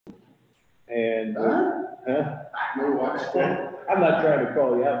And, No watch. I'm not trying to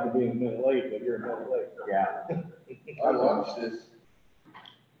call you out for being a minute late, but you're a minute late. Yeah. I watched this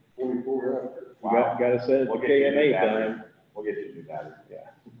 44 after. You gotta set it to KMA time. We'll get you to do that.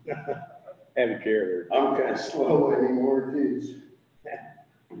 Yeah. Have a chair there. I'm kind of slow anymore, too.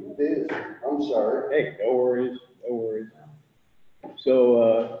 It is. I'm sorry. Hey, no worries, no worries.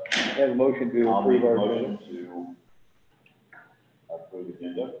 So, have a motion to I'll make approve a our motion agenda. to approve the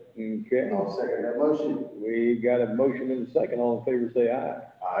agenda. Okay, I'll second that motion. we got a motion and a second. All in favor, say aye.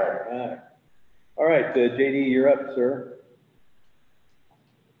 Aye. Aye. All right, JD, you're up, sir.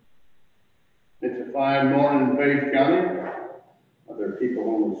 It's a fine morning in Page County. Are there people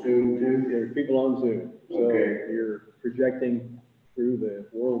on the Zoom too? There's people on Zoom, so Okay. you're projecting through the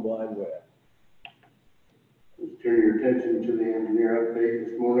World Wide Web. Just turn your attention to the engineer update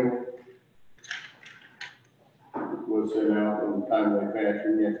this morning. It was sent out in timely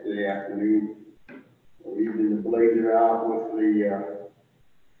fashion yesterday afternoon. We're using the blazer out with the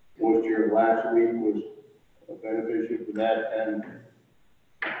moisture of last week was beneficial to that and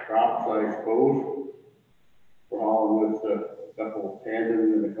crops, I suppose. We're hauling with a couple of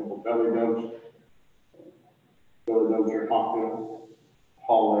tandems and a couple of belly dumps. Belly dumps are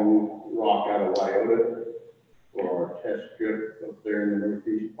hauling rock out of Wyota for our test strip up there in the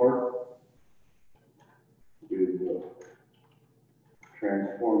northeast part. We've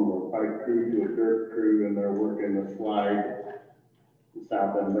transformed the pipe crew to a dirt crew, and they're working the slide, the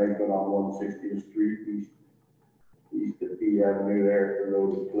south end bank on 160th Street east of P Avenue there. The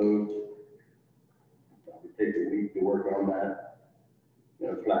road is closed. Probably take a week to work on that.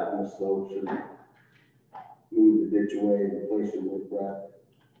 Flatten the slopes and move the ditch away and replace it with that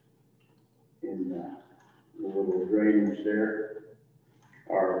in the little drainage there.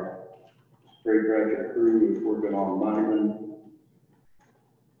 Our spray dredger crew is working on linemen.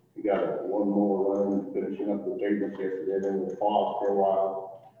 We got one more run, finishing up the pavements yesterday, then we'll pause for a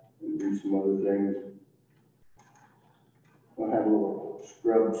while and do some other things. We'll have a little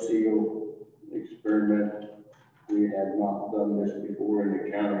scrub seal experiment. We had not done this before in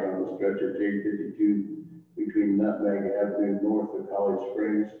the county on the stretch of J52 between Nutmeg Avenue north of College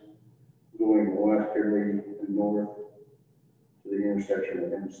Springs, going westerly and north to the intersection of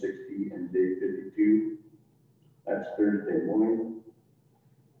M60 and J52. That's Thursday morning.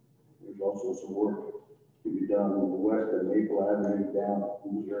 There's also some work to be done on the west of Maple Avenue down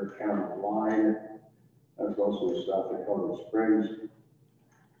Missouri County line. That's also south of College Springs.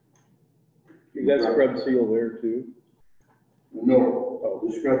 You got scrub seal there too? No,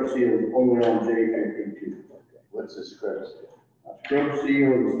 the scrub seal is only on J52. What's the scrub seal? A scrub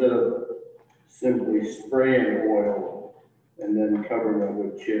seal, instead of simply spraying oil and then covering it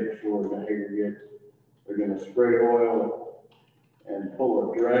with chips or the aggregate, they're gonna spray oil and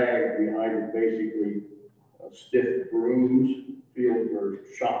pull a drag behind it, basically stiff brooms, field or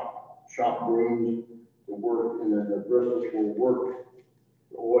shop brooms to work, and then the bristles will work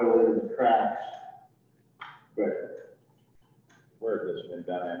the oil into the cracks. But Where has this been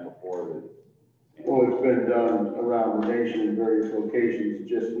done at before? well, it's been done around the nation in various locations,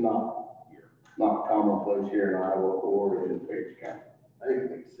 just not commonplace here in Iowa or in Page County. I think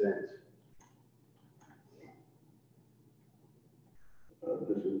it makes sense.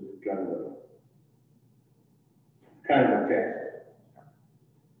 This is kind of a test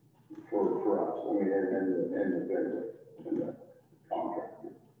for us. I mean, and the vendor and the contractor.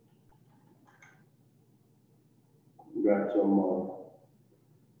 We got some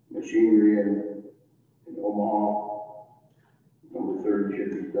machinery in Omaha. Number 30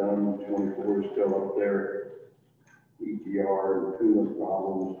 should be done. 24 is still up there. ETR and coolant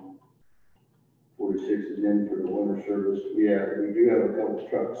problems. 46 is in for the winter service. We do have a couple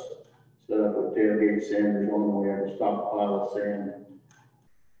trucks set up with tailgate sanders on them. We have a stockpile of sand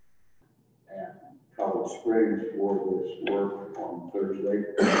at College Springs for this work on Thursday.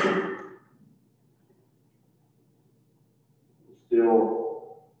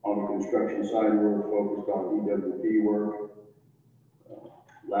 Still on the construction side, we're focused on EWP work.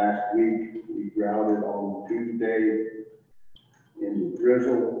 Last week, we grouted on Tuesday in the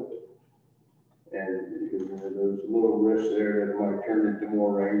drizzle. And because there was a little risk there that it might turn into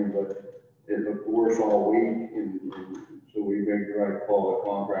more rain, but it looked worse all week. And so we made the right call, the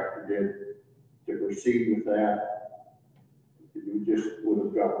contractor did, to proceed with that. We just would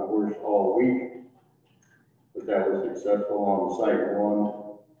have gotten worse all week, but that was successful on site 1.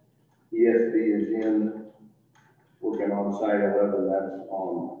 ESB is in, working on site 11, that's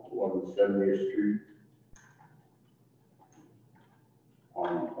on 170th Street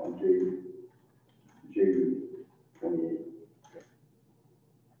on J28.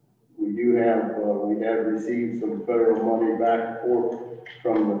 We we have received some federal money back and forth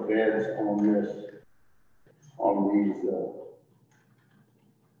from the feds on these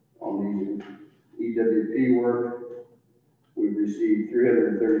EWP work. We've received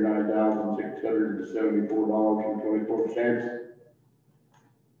 $339,674.24.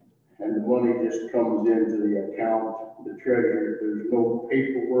 And the money just comes into the account, the treasurer. There's no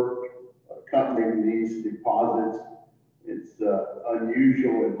paperwork accompanying these deposits. It's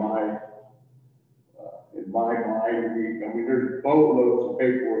unusual in my mind. I mean, there's boatloads of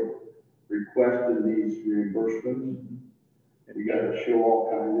paperwork requesting these reimbursements. You gotta show all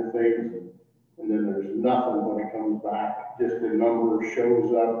kinds of things, and then there's nothing when it comes back. Just the number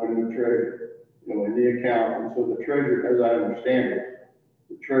shows up in the treasurer, in the account. And so the treasurer, as I understand it,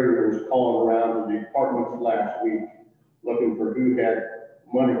 the treasurer was calling around the departments last week, looking for who had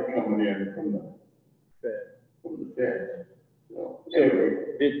money coming in from the Fed. So anyway,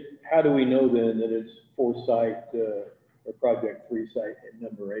 How do we know then that it's Foresight, or Project 3 site at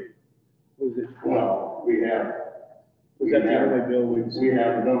number 8? Was it? well, Was that the only bill we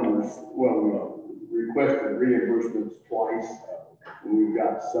have numbers, well, we requested reimbursements twice, and we've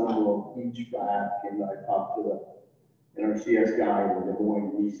got some of each back, and I talked to the NRCS guy in Des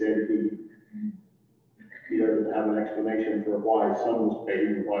Moines, he said he doesn't have an explanation for why some was paid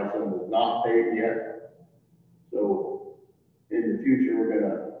and why some was not paid yet. So in the future, we're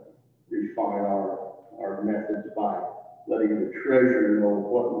gonna refine our methods by letting the treasurer know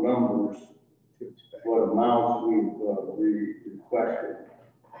what numbers, what amounts we've requested.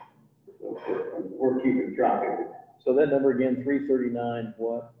 So we're keeping track of it. So that number again, 339,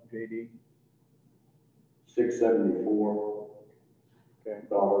 what, JD? $674. Okay.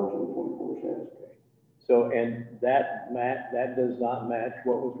 $24. So, and that does not match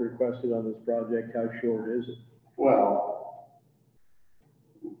what was requested on this project. How short is it? Well,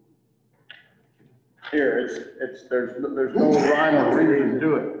 Here, there's no rhyme or reason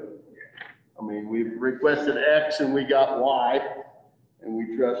to it. I mean, we've requested X and we got Y, and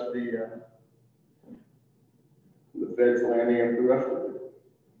we trust the feds landing and the rest of it.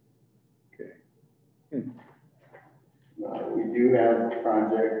 Okay. We do have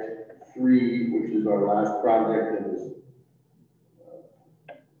project 3, which is our last project that is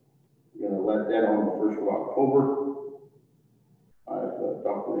going to let that on the 1st of October. I've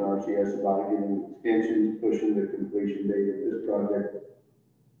talked to the RCS about getting extensions, pushing the completion date of this project,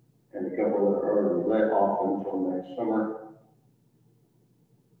 and a couple that are already let off until next summer.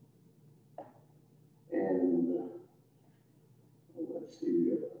 And let's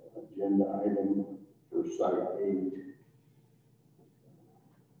see, agenda item for Site 8.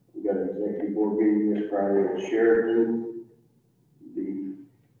 We got an executive board meeting this Friday at Sheraton. The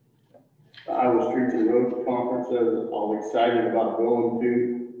Iowa Streets and Roads Conference I was all excited about going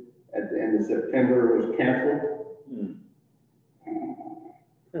to at the end of September was canceled.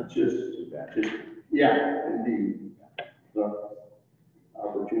 Just, yeah, indeed. The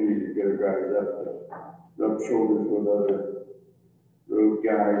opportunity to get a guys up, rub shoulders with other road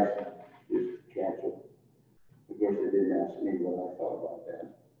guys, just canceled. Of course, they didn't ask me what I thought about that,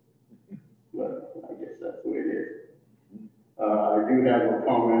 but I guess that's the way it is. I do have a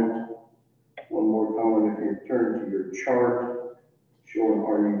comment, one more comment. If you turn to your chart showing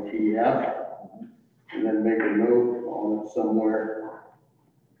RUTF, and then make a note on it somewhere,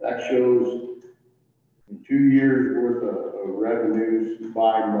 that shows 2 years worth of revenues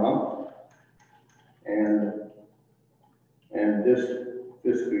by month, and this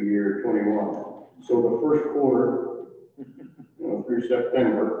fiscal year 21. So the first quarter, through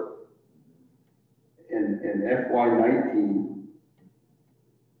September, in FY19,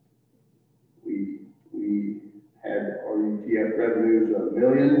 we had RUTF revenues of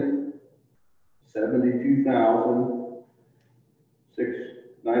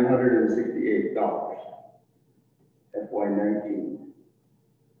 $1,072,968. FY19.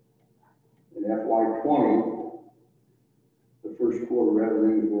 In FY20, the first quarter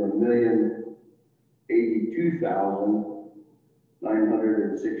revenues were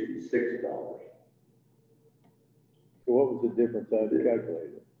 $1,082,966. So what was the difference I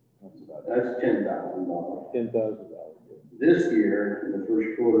calculated? That's $10,000. $10,000. This year, in the first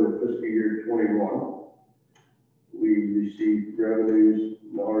quarter of fiscal year 21, we received revenues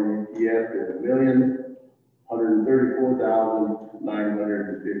in the RUTF at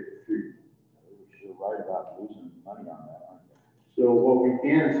 $1,134,953. You're right about losing money on that, aren't you? So what we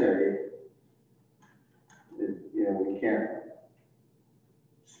can say is, we can't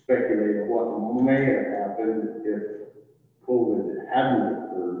speculate on what may have happened if COVID hadn't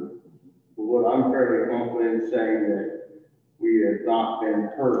occurred. But what I'm fairly confident in saying that we have not been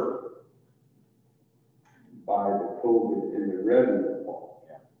hurt by the COVID in the revenue fall.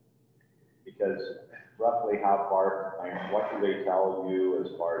 Because roughly how far, I mean, what do they tell you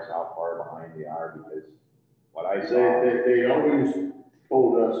as far as how far behind they are? Because what I saw. They always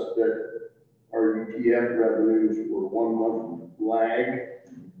told us that our ETF revenues were 1 month lag.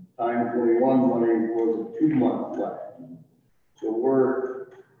 Time 21 money was a 2 month lag. So we're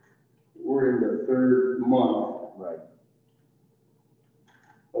in the 3rd month Right.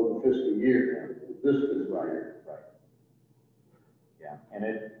 of the fiscal year, this fiscal year. Right. Yeah, and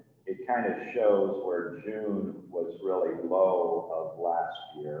it kind of shows where June was really low of last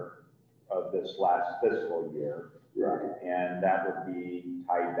year, of this last fiscal year. Right. And that would be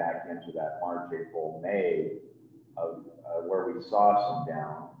tied back into that March, April, May of where we saw some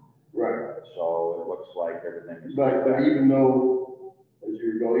down. Right. So it looks like everything is. But even though, as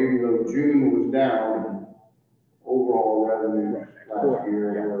you go, even though June was down, overall revenue last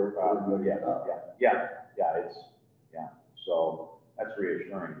year were So that's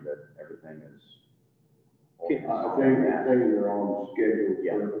reassuring that everything is. I think things are on schedule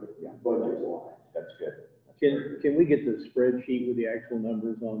Yeah. for budget wise. That's good. Can we get the spreadsheet with the actual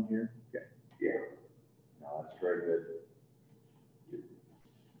numbers on here? Okay. Yeah. No, that's very good.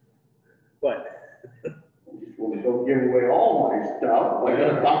 But, Just want to don't give away all my stuff, I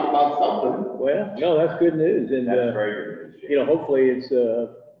gotta talk about something. well, no, that's good news, and, That's very good news. you know, hopefully it's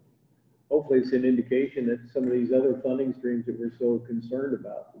an indication that some of these other funding streams that we're so concerned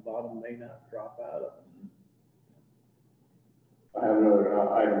about, the bottom may not drop out of. I have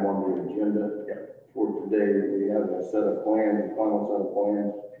another item on the agenda for today. We have a set of plans, a final set of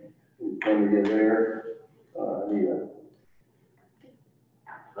plans. We're trying to get there. I need a.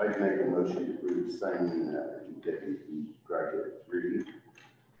 I'd like to make a motion to approve signing deputy graduate 3. It's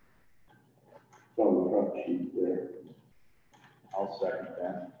on the front sheet there. I'll second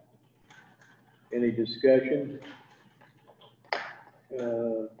that. Any discussion?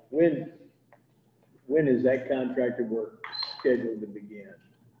 When is that contracted work scheduled to begin?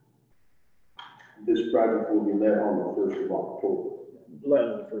 This project will be led on the 1st of October. Let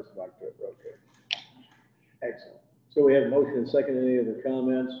on the 1st of October, okay. Excellent. So we have a motion and second. Any other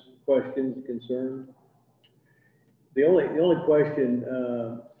comments, questions, concerns? The only question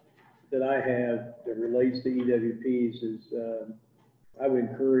that I have that relates to EWPs is I would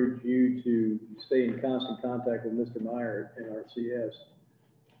encourage you to stay in constant contact with Mr. Meyer in our CS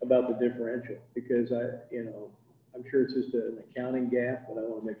about the differential, because I'm sure it's just an accounting gap, but I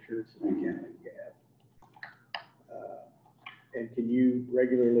want to make sure it's an accounting gap. And can you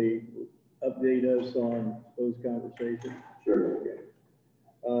regularly update us on those conversations? Sure. Okay.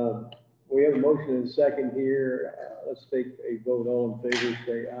 We have a motion and a second here. Let's take a vote. All in favor,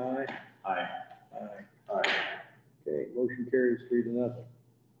 say aye. Aye. Aye. Aye. Okay, motion carries 3-0.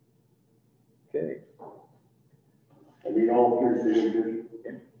 Okay. I need all 3 signatures.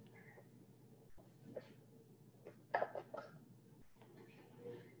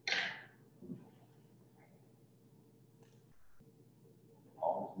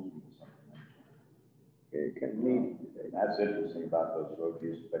 Always needing something. Okay, kind of meeting today. That's interesting about those road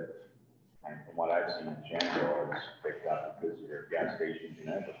use, but from what I've seen in Shenandoah, it's picked up because there are gas stations in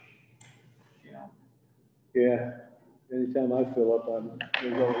every, Yeah, anytime I fill up,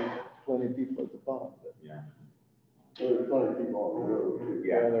 there's always plenty of people at the pump. But There's plenty of people on the road too.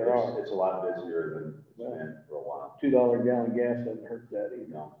 Yeah, there are. It's a lot busier than it's been for a while. $2 a gallon gas doesn't hurt that either.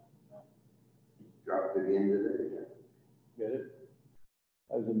 No. Dropped to the end of the day. Get it?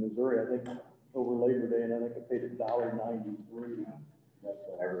 I was in Missouri, I think, over Labor Day, and I think I paid $1.93.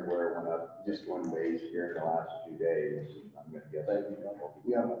 Everywhere went up just one base here in the last 2 days. I'm gonna guess.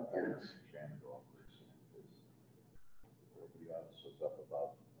 Yeah. And it's Shenandoah pretty soon, because everybody else is up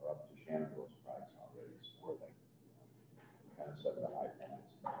above, or up to Shenandoah's price already, so we're like, kind of set the high points.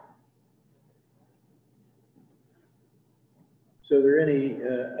 So are there any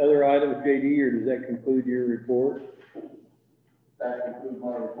other items, JD, or does that conclude your report? That concludes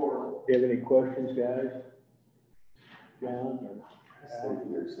my report. Do you have any questions, guys? John? I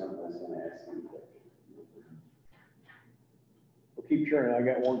think there's something I was gonna ask you. Well, keep churning. I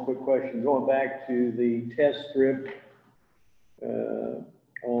got one quick question. Going back to the test strip on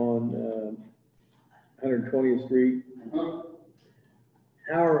 120th Street.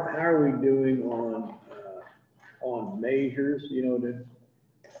 How are we doing on measures? You know, that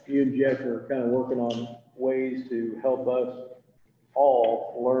you and Jeff are kind of working on ways to help us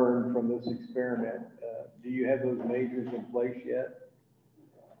all learn from this experiment. Do you have those measures in place yet?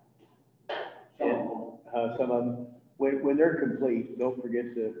 Some of them, when they're complete, don't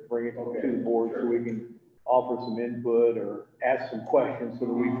forget to bring it to the board so we can offer some input or ask some questions so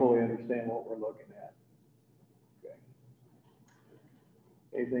that we fully understand what we're looking at.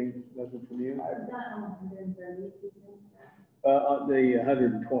 Anything, nothing from you? Is that on 130th, you think? On the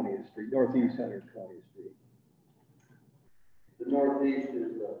 120th Street, northeast 120th Street. The northeast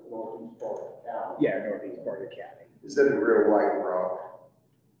is the northeast part of town. Yeah, northeast part of the county. Is that a real white rock?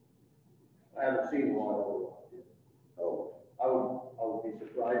 I haven't seen one over. Oh, I would be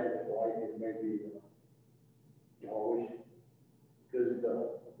surprised if the white is maybe yellowish. Because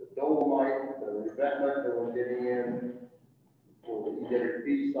the dolomite, the revetment that we're getting in for the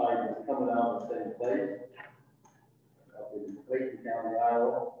EWP side is coming out of the same place. Up in Clayton County,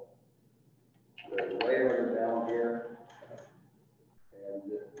 Iowa. The layer is down here. And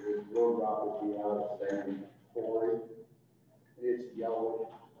the road rock would be out of the same quarry. It's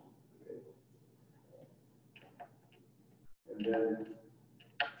yellowish. And then,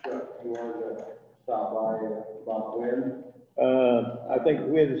 Chuck, you wanted to stop by about when? I think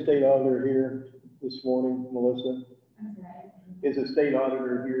we had the state auditor here this morning, Melissa. I'm sorry. Is the state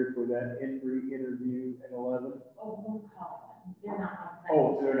auditor here for that interview at 11? Oh, we'll call them. They're not on site.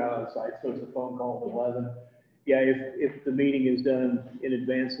 Oh, they're not on site, so it's a phone call at 11. Yeah, if the meeting is done in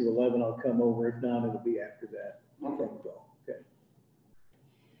advance of 11, I'll come over. If not, it'll be after that phone call. Okay.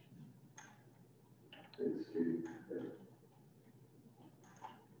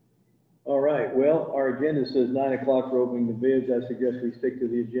 All right, well, our agenda says 9 o'clock for opening the bids. I suggest we stick to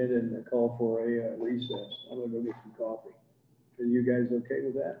the agenda and call for a recess. I'm gonna go get some coffee. Are you guys okay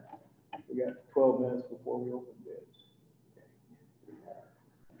with that? We got 12 minutes before we open bids.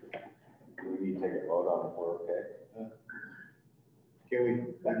 Do we need to take a vote on if we're okay? Can we,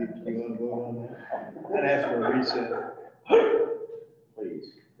 do you want to vote on that? I'd ask for a recess. Please,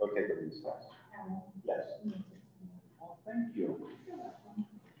 go take a recess. Yes. Oh, thank you.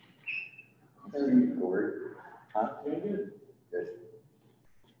 how are you, Corey? Huh? Doing good. Good.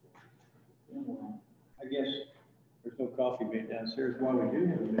 I guess there's no coffee made downstairs. While we do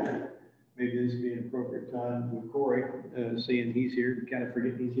have a minute, maybe this would be an appropriate time with Corey, seeing he's here, kind of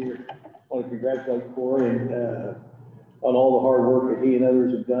forgetting he's here. I want to congratulate Corey and, on all the hard work that he and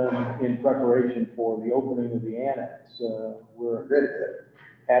others have done in preparation for the opening of the annex. We're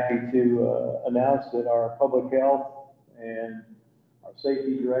happy to announce that our public health and our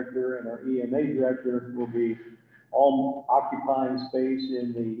safety director and our EMA director will be all occupying space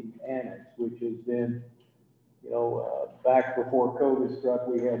in the annex, which has been, back before COVID struck,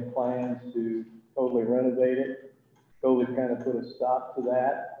 we had plans to totally renovate it. COVID kind of put a stop to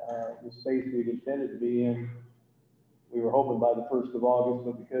that. The space we'd intended to be in, we were hoping by the 1st of August,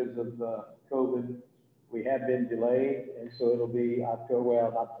 but because of COVID, we have been delayed, and so it'll be October,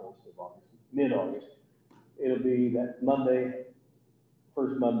 well, not 1st of August, mid-August. It'll be that Monday,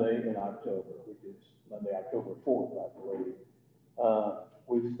 first Monday in October, which is Monday, October 4th, I believe.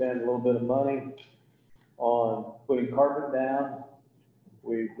 We've spent a little bit of money on putting carpet down.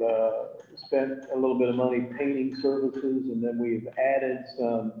 We've spent a little bit of money painting services, and then we've added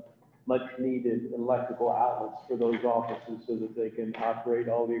some much needed electrical outlets for those offices so that they can operate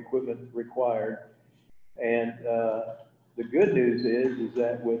all the equipment required. And the good news is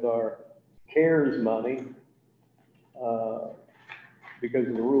that with our CARES money, because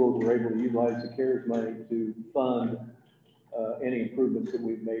of the rules, we're able to utilize the CARES money to fund any improvements that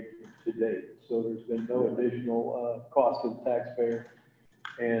we've made to date. So there's been no additional cost to the taxpayer.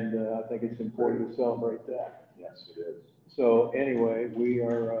 And I think it's important to celebrate that. Yes, it is. So anyway, we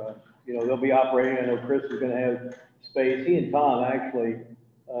are, they'll be operating. I know Chris is going to have space. He and Tom actually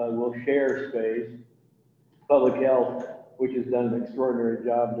will share space. Public Health, which has done an extraordinary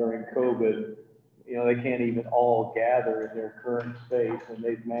job during COVID, they can't even all gather in their current space, and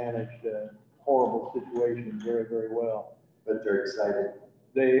they've managed a horrible situation very, very well. But they're excited.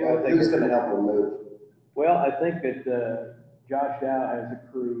 I think Who's gonna help them move? Well, I think that Josh Dow has a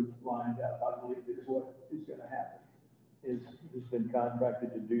crew lined up. I believe that's what is going to happen. He's been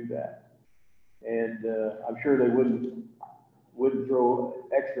contracted to do that. And I'm sure they wouldn't throw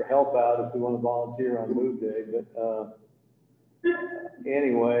extra help out if we want to volunteer on move day, but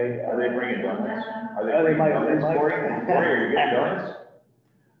anyway. Are they bringing donuts? Are they bringing might- donuts? they might. Corey, are you getting donuts?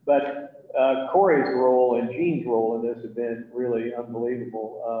 But Corey's role and Gene's role in this have been really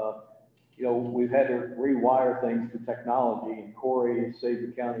unbelievable. We've had to rewire things to technology, and Corey saved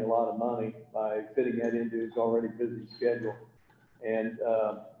the county a lot of money by fitting that into his already busy schedule. And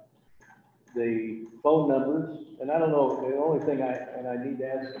the phone numbers, and I don't know, the only thing I need to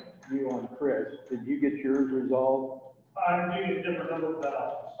ask you on Chris, did you get yours resolved? I'm using a different number for that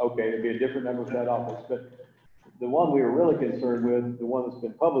office. Okay, it'd be a different number for that office, but the one we were really concerned with, the one that's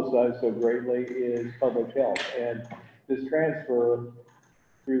been publicized so greatly, is public health. And this transfer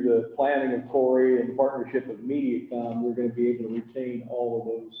through the planning of Corey and partnership of MediaCom, we're gonna be able to retain all of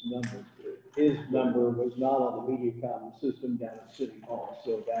those numbers. His number was not on the MediaCom system down at City Hall,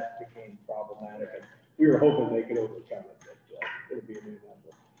 so that became problematic. And we were hoping they could overcome it, but it'll be a new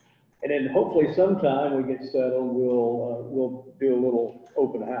number. And then hopefully sometime we get settled, we'll do a little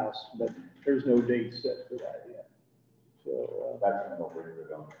open house, but there's no date set for that yet. So, That's when they'll bring the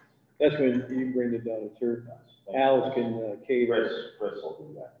donuts. that's when you bring the donuts, or Alice can cater Chris will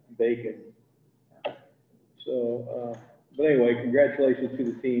do that. bacon. So, but anyway, congratulations to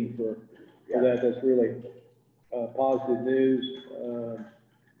the team for that. That's really positive news,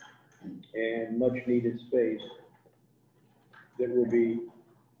 and much needed space that will be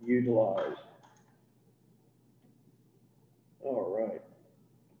utilized. All right.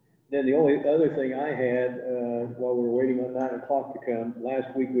 Then the only other thing I had, while we were waiting on 9 o'clock to come,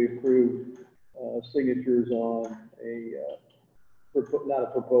 last week we approved signatures on not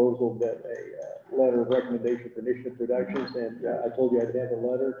a proposal, but a letter of recommendation for Nishna Productions. And I told you I'd have a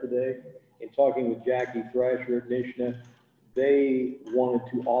letter today. In talking with Jackie Thrasher at Nishna, they wanted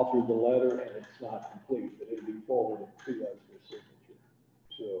to author the letter, and it's not complete, but it'll be forwarded to us for signature.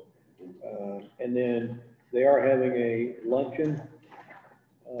 So, and then they are having a luncheon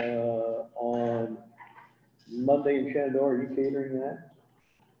on Monday in Shenandoah. Are you catering that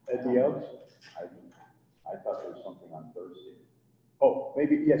at the Oaks? I thought there was something on Thursday. Oh,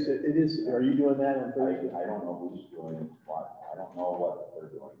 maybe, yes, it is. Are you doing that on Thursday? I don't know who's doing what. I don't know what they're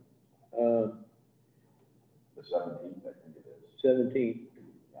doing. The 17th, I think it is. 17th.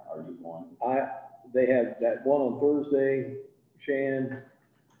 Yeah, are you going? They have that one on Thursday, Shan.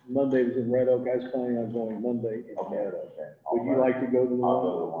 Monday was in Red Oak. I was planning on going Monday in Red Oak. Okay. Would you like to go to the I'll one?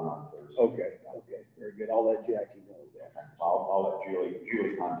 go to the one on Thursday. Okay, very good. I'll let Jackie know that. I'll let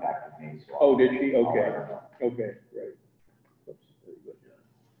Julie contacted me, so. Oh, did she? I'll Okay. let her know. Okay, great. Oops, very good.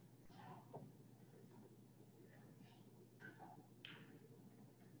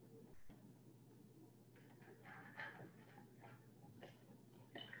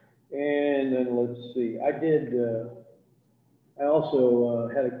 And then let's see, I also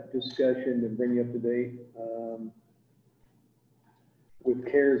had a discussion to bring you up to date with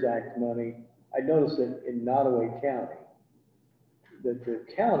CARES Act money. I noticed that in Nottaway County, that the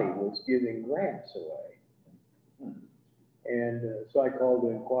county was giving grants away. And so I called to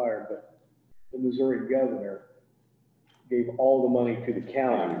inquire, but the Missouri governor gave all the money to the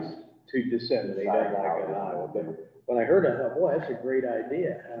counties to disseminate, unlike in Iowa. But when I heard it, I thought, boy, that's a great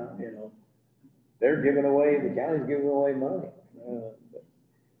idea. You know, they're giving away, the county's giving away money. But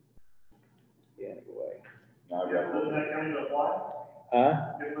yeah, anyway. Doesn't that kind of apply? Huh?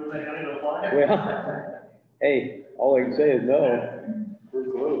 Doesn't that kind of apply? Well, hey, all I can say is no.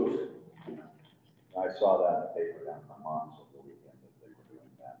 We're close. I saw that in the paper down at my mom's over the weekend that they were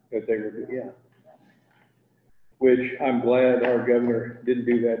doing that. That they were, yeah. Which I'm glad our governor didn't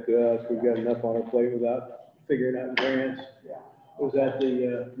do that to us. We've got enough on our plate without figuring out grants. Yeah. I was at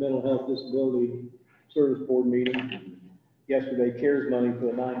the Mental Health Disability Service Board meeting yesterday. CARES money for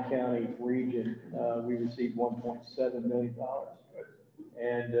the 9-county region, we received $1.7 million.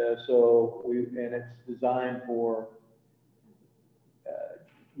 And and it's designed for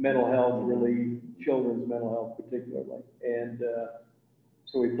mental health relief, children's mental health particularly. And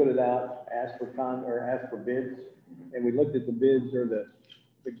so we put it out, asked for bids, and we looked at the bids or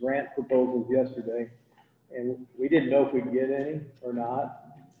the grant proposals yesterday, and we didn't know if we'd get any or not.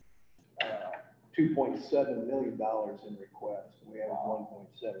 $2.7 million in requests, and we have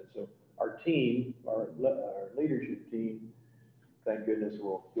 1.7. So our team, our leadership team, thank goodness,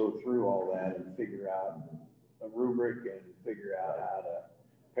 will go through all that and figure out a rubric and figure out how to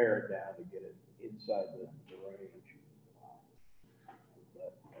pare it down to get it inside the range.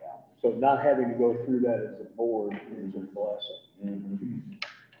 But, yeah. So not having to go through that as a board is a blessing. Mm-hmm.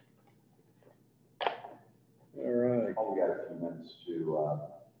 All right. Oh, we got a few minutes to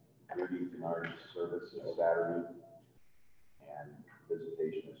Rudy Denard's service is Saturday, and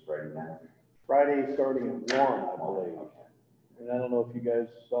visitation is Friday night. Friday starting at 1, I believe. Okay. And I don't know if you guys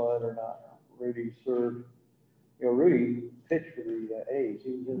saw it or not. Rudy served, Rudy pitched for the A's.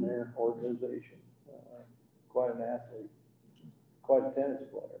 He was in their organization. Quite an athlete, quite a tennis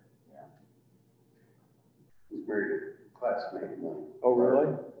player. Yeah. He's married a classmate of mine. Oh,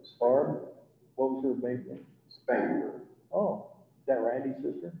 really? Barb? What was her maiden name? Spangler. Oh, is that Randy's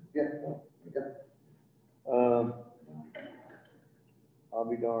sister? Yeah. I'll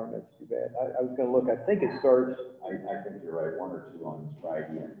be darned, that's too bad. I was gonna look, I think it starts, I think you're right, 1 or 2 on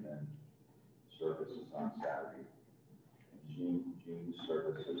Friday, and then services on Saturday. Jean's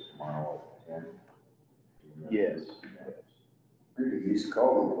service is tomorrow at 10. yes. Really used to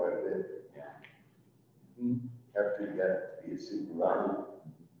call him quite a bit. Hmm. After he got to be a supervisor,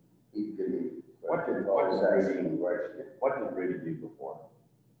 he'd give me. What did always Brady- asking questions. What did Brady do before?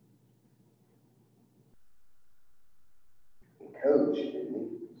 Coach,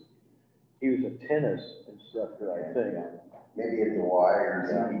 didn't He was a tennis instructor, I think. he? Maybe at the Y or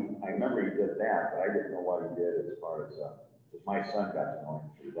Yeah, something. I remember he did that, but I didn't know what he did as far as, 'cause my son got to know him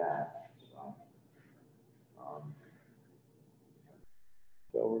through that, so.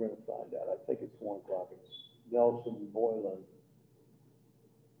 So we're gonna find out. I think it's 1 o'clock. It's Nelson Boylan.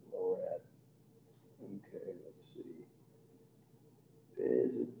 Lorette. Okay, let's see.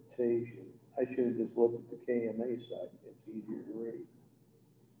 Visitation. I should have just looked at the KMA site. It's easier to read.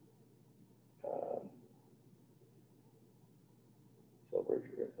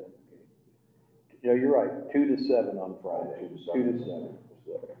 Celebration, okay. Yeah, you're right. 2 to 7 on Friday. 2 to 7.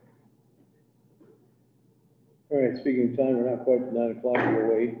 So. All right, speaking of time, we're not quite to 9 o'clock, we'll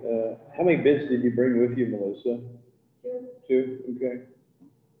wait. How many bids did you bring with you, Melissa? 2. 2, okay.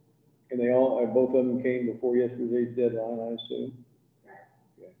 And they all, both of them came before yesterday's deadline, I assume?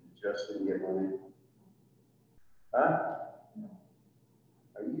 Justin get money? Huh?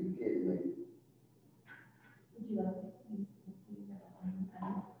 Are you kidding me? Would you like to see that?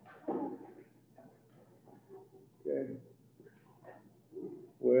 Okay.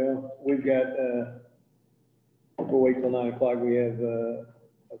 Well, we've got, we'll wait till 9 o'clock. We have a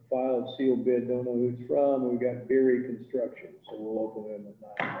filed sealed bid, don't know who it's from. We've got Berry Construction, so we'll open them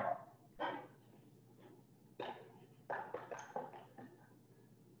at 9 o'clock.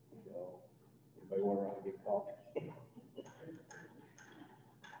 So, anybody want to run and get coffee?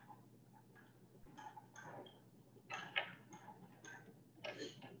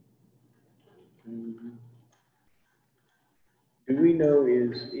 Do we know,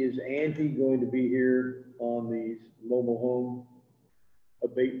 is Angie going to be here on these mobile home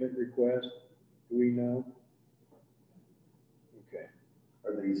abatement requests? Do we know? Okay,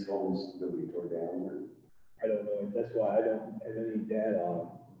 Are these homes that we tore down or? I don't know. That's why I don't have any data on them.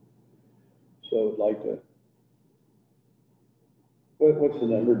 So I'd like to, what's the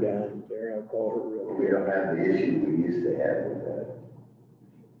number down there? I'll call her real We quick. don't have the issue we used to have with that.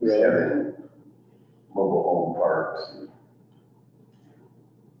 Really? Having mobile home parks.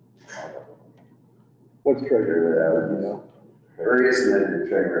 What's treasurer hours, you know? Or isn't it the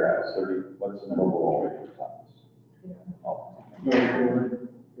trailer house? What's the number of treasurer's office? Oh,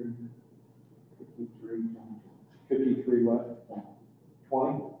 53 what?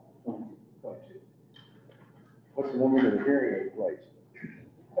 20? 22. What's the number of the hearing aid place?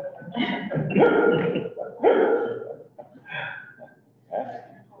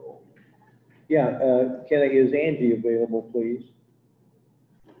 Yeah, Kenny, is Angie available, please?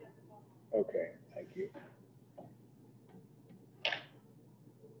 Okay, thank you.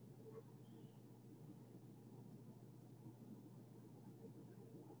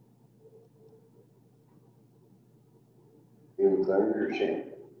 In Clarendon or Shannon?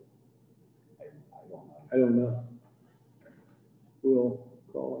 I don't know. We'll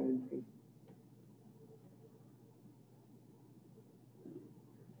call Angie.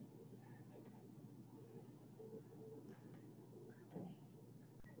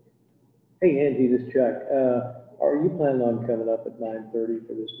 Hey Angie, this is Chuck. Are you planning on coming up at 9:30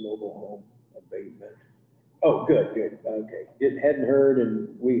 for this mobile home abatement? Oh, good, good, okay. Hadn't heard,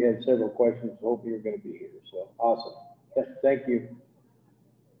 and we had several questions, hope you're gonna be here, so, awesome. Thank you.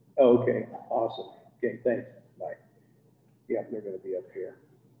 Oh, okay, awesome. Okay, thanks, bye. Yeah, they're gonna be up here.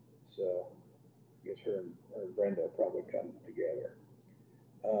 So, I guess her and Brenda will probably come together.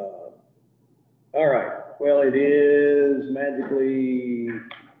 All right, well, it is magically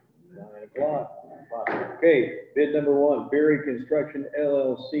 9 o'clock. Okay, bid number 1, Berry Construction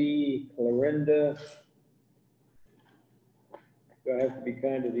LLC, Clarinda. Do I have to be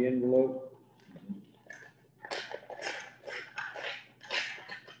kind to the envelope?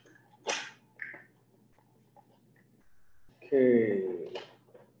 Okay.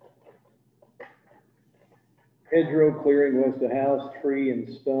 Hedgerow clearing west of the house, tree and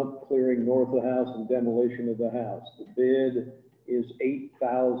stump clearing north of the house, and demolition of the house. The bid is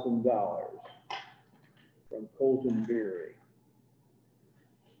 $8,000 from Colton Berry.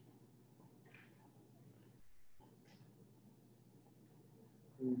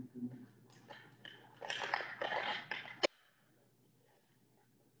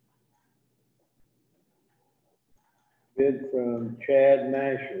 Bid from Chad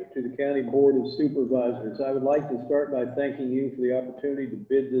Masher to the County Board of Supervisors. I would like to start by thanking you for the opportunity to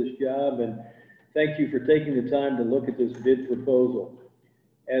bid this job, and thank you for taking the time to look at this bid proposal.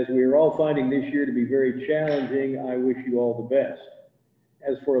 As we are all finding this year to be very challenging, I wish you all the best.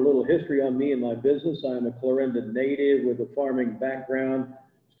 As for a little history on me and my business, I am a Clarinda native with a farming background,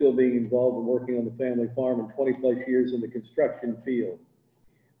 still being involved in working on the family farm and 20 plus years in the construction field.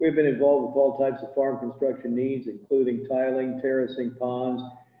 We've been involved with all types of farm construction needs, including tiling, terracing, ponds,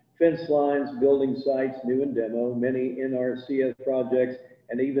 fence lines, building sites, new and demo, many NRCS projects,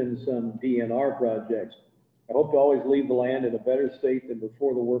 and even some DNR projects. I hope to always leave the land in a better state than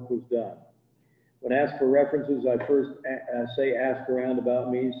before the work was done. When asked for references, I first say ask around about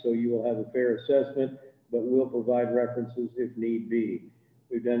me so you will have a fair assessment, but we'll provide references if need be.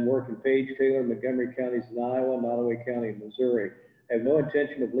 We've done work in Page, Taylor, Montgomery counties in Iowa, Nottoway County in Missouri. I have no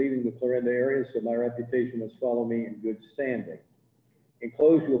intention of leaving the Clarinda area, so my reputation must follow me in good standing.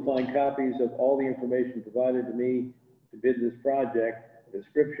 Enclosed, you'll find copies of all the information provided to me to bid this project, a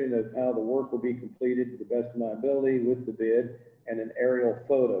description of how the work will be completed to the best of my ability with the bid, and an aerial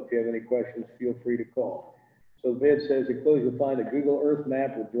photo. If you have any questions, feel free to call. So the bid says, enclosed, you'll find a Google Earth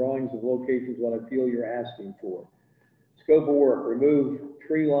map with drawings of locations what I feel you're asking for. Scope of work: remove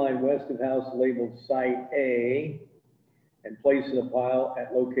tree line west of house labeled Site A and place in a pile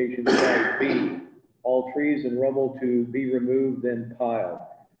at location Site B. All trees and rubble to be removed, then piled.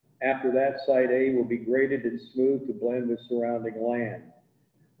 After that, Site A will be graded and smoothed to blend with surrounding land.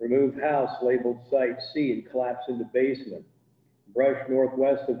 Remove house labeled Site C and collapse into basement. Brush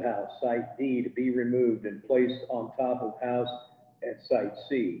northwest of house, Site D, to be removed and placed on top of house at Site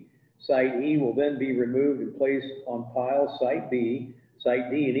C. Site E will then be removed and placed on pile Site B.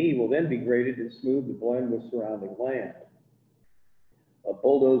 Site D and E will then be graded and smoothed to blend with surrounding land. A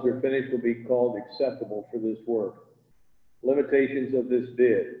bulldozer finish will be called acceptable for this work. Limitations of this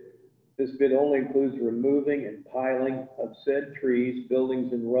bid. This bid only includes removing and piling of said trees,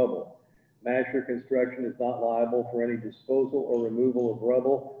 buildings, and rubble. Masher Construction is not liable for any disposal or removal of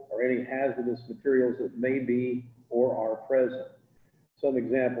rubble or any hazardous materials that may be or are present. Some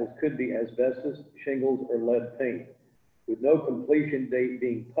examples could be asbestos, shingles, or lead paint. With no completion date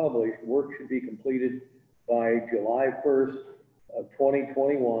being published, work should be completed by July 1st of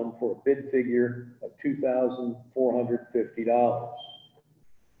 2021 for a bid figure of $2,450.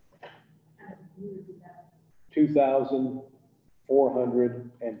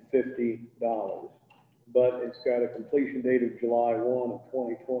 $2,450, but it's got a completion date of July 1 of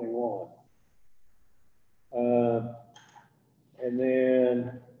 2021. And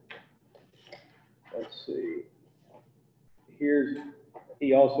then, let's see,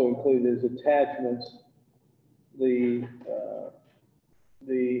 he also included as attachments the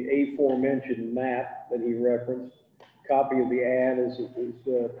aforementioned map that he referenced. Copy of the ad is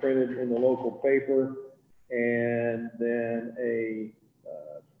printed in the local paper, and then a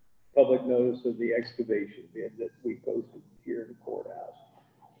public notice of the excavation bid that we posted here in the courthouse.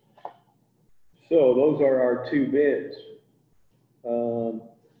 So those are our two bids.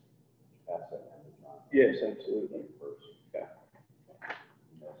 Yes, absolutely. First. Yeah.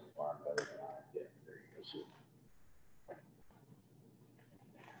 He knows the farm better than I. Yeah, there you go.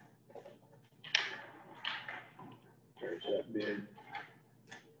 There's that bid.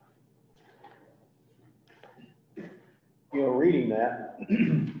 You know, reading that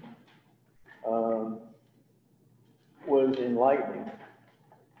was enlightening.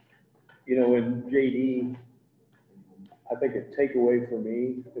 You know, in JD, I think a takeaway for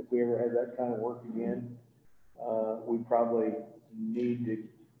me, if we ever had that kind of work again, we probably need to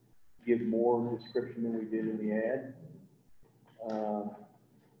give more description than we did in the ad.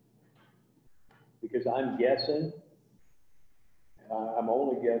 Because I'm guessing, I'm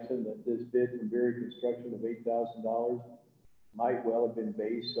only guessing that this bid from Berry Construction of $8,000 might well have been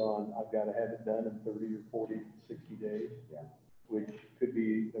based on, I've got to have it done in 30 or 40, 60 days, Yeah. which could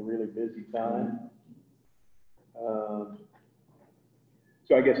be a really busy time.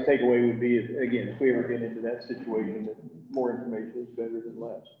 So I guess takeaway would be, again, if we ever get into that situation, that more information is better than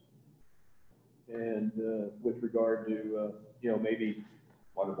less. And with regard to, you know, maybe.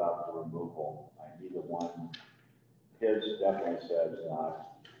 What about the removal? Either one, his definitely says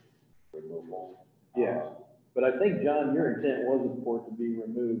not removal. Yeah. But I think, John, your intent wasn't for it to be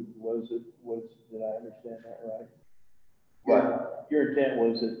removed, did I understand that right? What? Your intent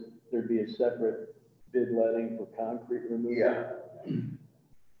was that there'd be a separate bid letting for concrete removal? Yeah.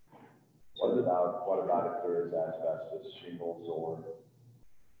 What about if there is asbestos, shingles, or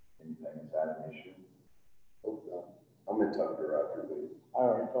anything? Is that an issue? Oh, no. I'm gonna talk to Roger Lee. I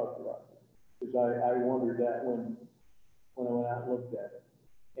already talked about it, because I wondered that when I went out and looked at it.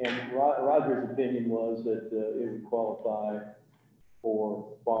 And Roger's opinion was that it would qualify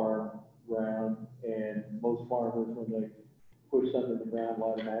for farm ground, and most farmers, when they push something in the ground,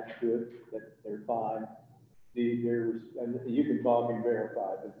 light a match to it, that they're fine. There was, and you can talk and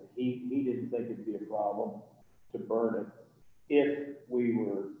verify, but he didn't think it'd be a problem to burn it if we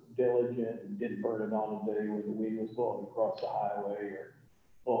were diligent and didn't burn it on a day when the wind was blowing across the highway or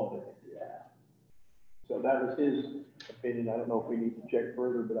blowing it into that. So that was his opinion. I don't know if we need to check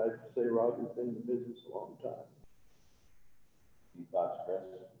further, but I'd say Roger's been in the business a long time. Any thoughts, Chris?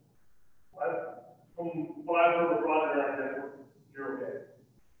 From what I've heard with Roger, I think you're okay.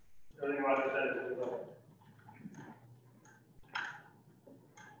 Everything Roger said is okay.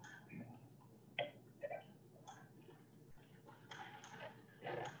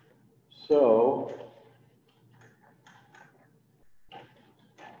 So,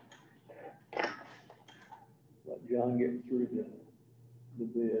 let John get through the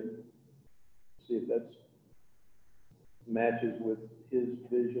bid, see if that's matches with his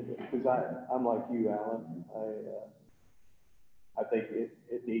vision, because I'm like you, Alan, I think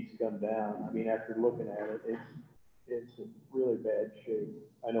it needs to come down. I mean, after looking at it, it's in really bad shape.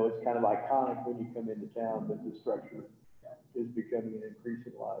 I know it's kind of iconic when you come into town, but the structure is becoming an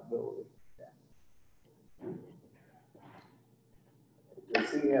increasing liability.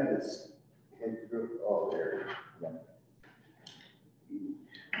 Does he have this head group? Oh, there.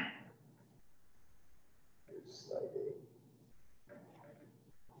 There's slide eight.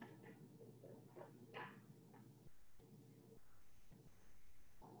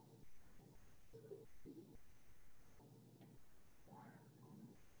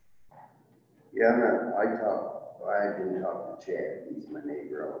 Yeah, I didn't talk to Chad, he's my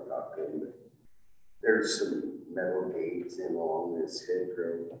neighbor, I'll talk to him, but there's some metal gates in along this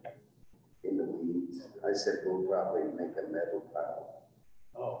hedgerow in the weeds. I said, we'll probably make a metal tile.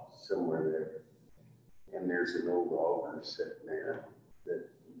 Oh. Somewhere there. And there's an old auger sitting there that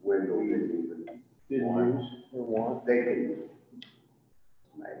Wendell didn't Didn't want. use or want. They can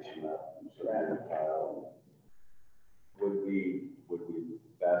smash them up and surround the tile. Would we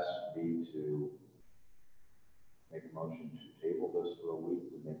best be to make a motion to table this for a week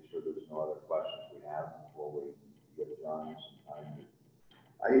to make sure there's no other questions we have before we give John some time?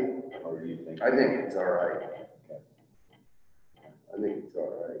 Or do you think? I think it's all right. Okay. I think it's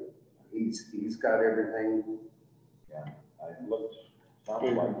all right. He's got everything. Yeah, sounds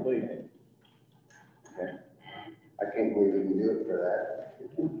like Complete. Okay. I can't believe he can do it for that.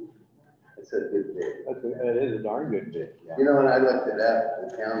 It's a good bid. That is a darn good bid. Yeah. You know, when I looked it up,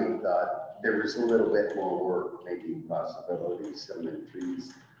 the county thought there was a little bit more work, maybe possibilities, some of the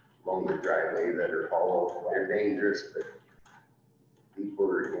trees along the driveway that are hollow, they're dangerous, but people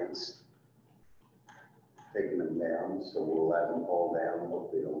are against taking them down, so we'll let them fall down,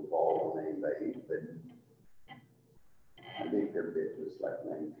 hope they don't fall on anybody, but I think their bid was like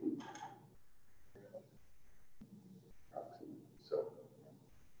 19. So,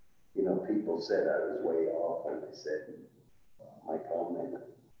 you know, people said I was way off, and I said, my comment.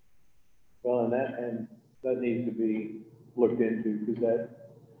 Well, and that needs to be looked into, because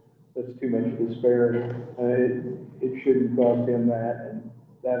that's too much disparity. It shouldn't cost him that and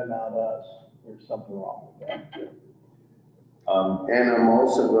that amount us. There's something wrong with that. And I'm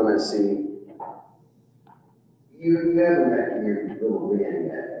also gonna see, you never met your little man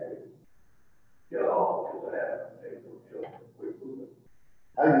yet. You know, because I haven't taken a joke.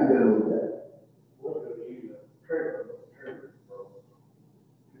 How you gonna do that? We're gonna use a trailer,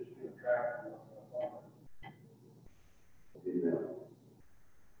 just do a tractor. You know,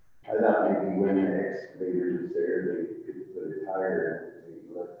 I thought maybe when the excavator was there, they could put a tire in,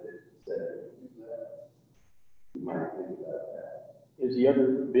 they left it set. You might think about that. Is the other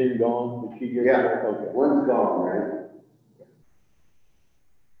bin gone? Did she get? Yeah, Okay. one's gone, right?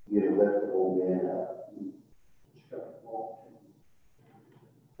 You know, lift the whole bin up. Just got the ball.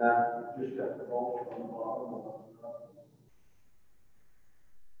 Huh? Just got the ball on the bottom.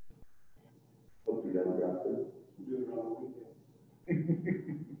 Hope you don't drop it. Do it on the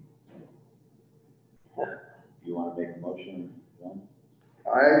weekend. You want to make a motion, John?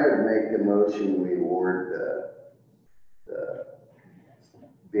 I would make a motion, we award the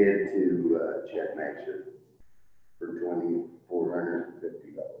bid to Chet Maxer for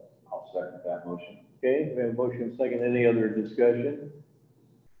 $2,450. I'll second that motion. Okay, we have a motion and second. Any other discussion?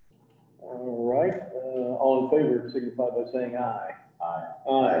 All right, all in favor signify by saying aye. Aye.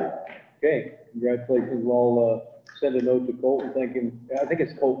 Aye. Okay, congratulations. We'll send a note to Colton, thank him. I think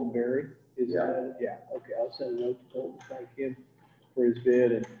it's Colton Berry. Yeah. Yeah, okay, I'll send a note to Colton, thank him for his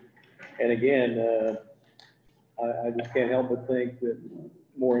bid. And again, I just can't help but think that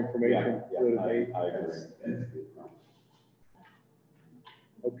more information Yeah, would have made. I agree.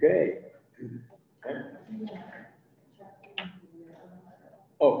 Okay,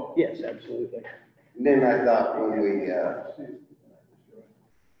 Oh, yes, absolutely. And then I thought when we, get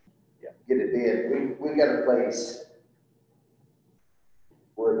a bid, we got a place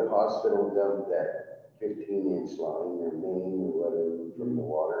where the hospital dumped that 15-inch line or main or whatever from the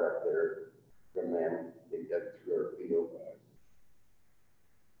water up there from them. They dug through our field.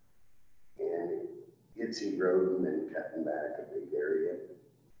 And it's eroding and cutting back a big area.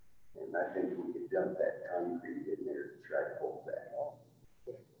 And I think we could dump that concrete in there to try to hold that off.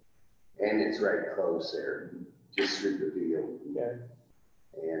 And it's right close there, just through the field. Okay.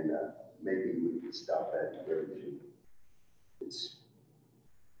 And maybe we could stop that erosion. It's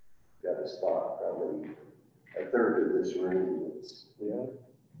got a spot probably a third of this room. It's Yeah.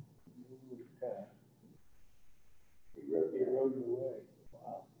 Eroded away.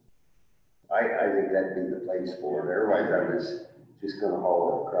 Wow. I think that'd be the place for it. Otherwise, I was just gonna haul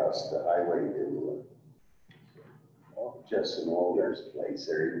it across the highway to Justin Walder's place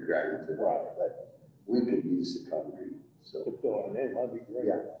there in Grindton. But we could use the concrete, so. To fill it in, that'd be great.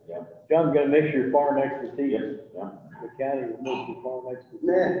 Yeah. John's gonna miss your farm expertise. Yeah. The county will miss your farm expertise.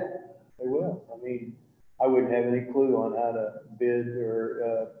 Nah, They will. I mean, I wouldn't have any clue on how to bid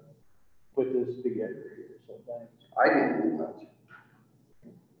or, put this together here, so thanks. I didn't do much.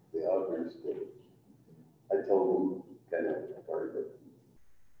 The others did. I told them kind of part of it.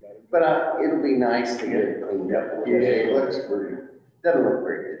 But it'll be nice to get it cleaned up. Yeah. It looks pretty, doesn't look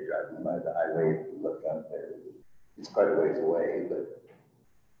very good driving by the highway if you look up there. It's quite a ways away,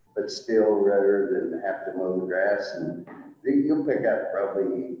 but still, rather than have to mow the grass, and you'll pick up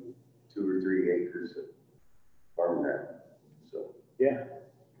probably 2 or 3 acres of farmland. So, Yeah,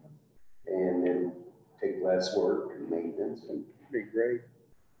 and it'll take less work and maintenance and. be great.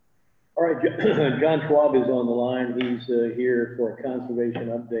 All right, John Schwab is on the line. He's here for a conservation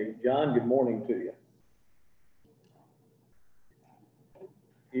update. John, good morning to you.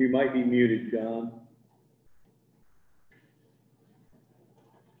 You might be muted, John.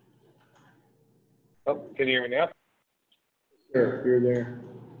 Oh, can you hear me now? Sure, you're there.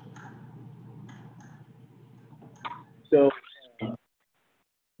 So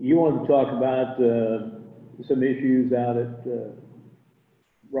you want to talk about some issues out at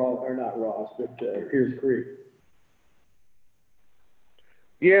Ross, or not Ross, but Pierce Creek.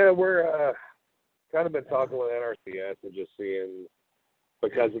 Yeah, we're kind of been talking with NRCS and just seeing,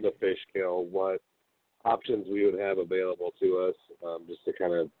 because of the fish kill, what options we would have available to us, just to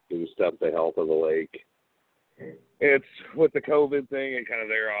kind of boost up the health of the lake. It's with the COVID thing, and kind of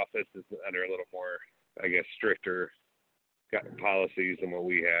their office is under a little more, I guess, stricter policies than what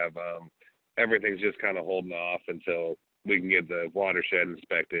we have. Everything's just kind of holding off until we can get the watershed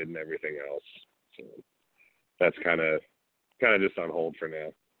inspected and everything else. So that's kind of just on hold for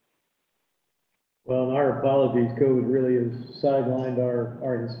now. Well, and our apologies, COVID really has sidelined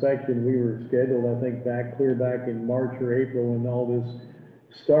our inspection. We were scheduled, I think, clear back in March or April when all this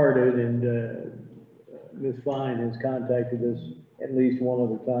started, and Ms. Fine has contacted us at least one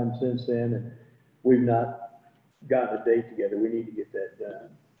other time since then, and we've not gotten a date together. We need to get that done.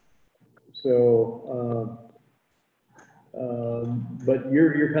 So, but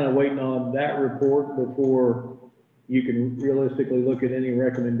you're kind of waiting on that report before you can realistically look at any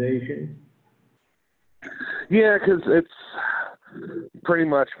recommendation? Yeah, because it's pretty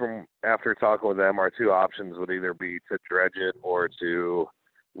much from after talking with them, our 2 options would either be to dredge it or to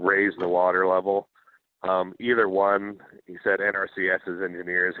raise the water level. Either one, he said NRCS's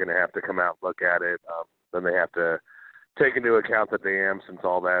engineer is going to have to come out and look at it. Then they have to take into account the dam, since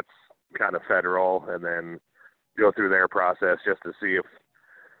all that's kind of federal, and then go through their process just to see if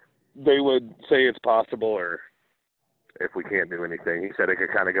they would say it's possible or if we can't do anything. He said it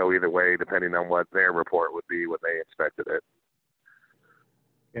could kind of go either way depending on what their report would be when they inspected it.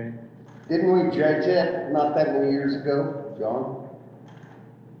 Okay. Didn't we dredge it not that many years ago, John?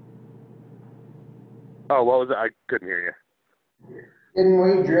 Oh, what was it? I couldn't hear you. Didn't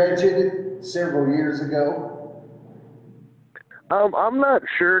we dredge it several years ago? I'm not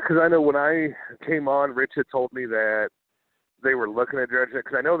sure, because I know when I came on, Rich had told me that they were looking at dredging it,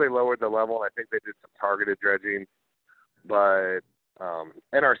 because I know they lowered the level, and I think they did some targeted dredging. But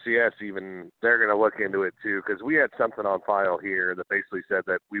NRCS even, they're going to look into it too, because we had something on file here that basically said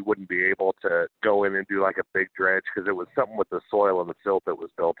that we wouldn't be able to go in and do like a big dredge because it was something with the soil and the silt that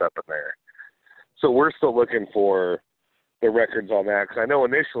was built up in there. So we're still looking for the records on that, because I know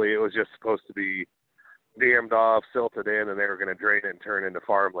initially it was just supposed to be dammed off, silted in, and they were going to drain it and turn into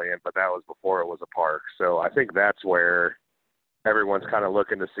farmland, but that was before it was a park. So I think that's where everyone's kind of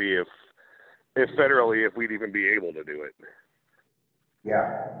looking to see if federally, if we'd even be able to do it.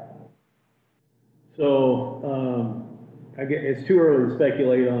 Yeah. So, I guess it's too early to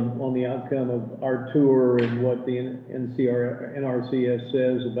speculate on the outcome of our tour and what the NRCS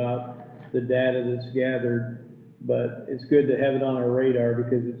says about the data that's gathered, but it's good to have it on our radar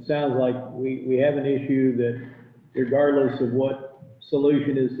because it sounds like we have an issue that regardless of what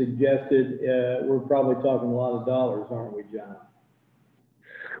solution is suggested, we're probably talking a lot of dollars, aren't we, John?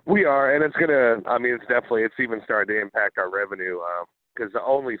 We are, and it's even starting to impact our revenue, because the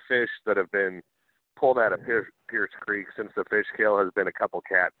only fish that have been pulled out of Pierce Creek since the fish kill has been a couple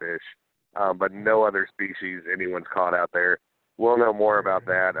catfish, but no other species anyone's caught out there. We'll know more about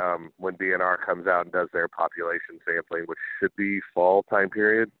that when DNR comes out and does their population sampling, which should be fall time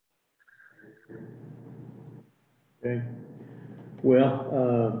period. Okay.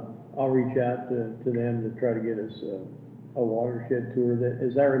 Well, I'll reach out to them to try to get us a watershed tour. That,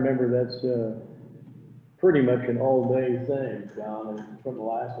 as I remember, that's pretty much an all-day thing, John, and from the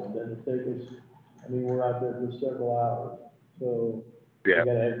last one. Doesn't it take us? I mean, we're out there for several hours, so we Yeah.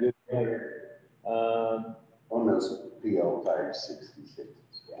 gotta have good weather. On those PL type 66.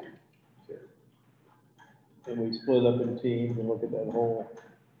 And we split up in teams and look at that whole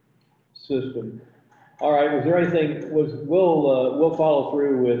system. All right, was there anything, we'll follow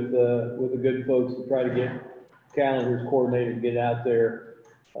through with the good folks to try to get calendars coordinated, get out there,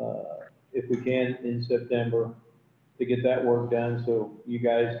 if we can in September to get that work done so you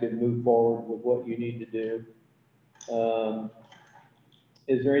guys can move forward with what you need to do.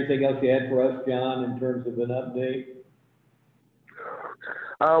 Is there anything else you had for us, John, in terms of an update?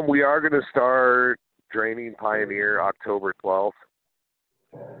 We are going to start draining Pioneer October 12th.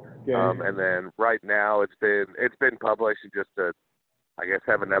 Okay. And then right now it's been published just to, I guess,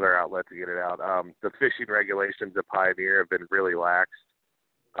 have another outlet to get it out. The fishing regulations at Pioneer have been really lax.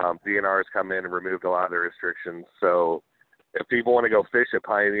 DNR has come in and removed a lot of the restrictions. So if people want to go fish at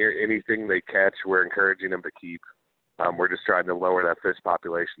Pioneer, anything they catch, we're encouraging them to keep. We're just trying to lower that fish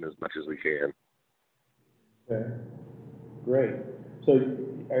population as much as we can. Okay, great. So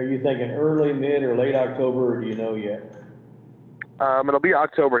are you thinking early, mid, or late October, or do you know yet? It'll be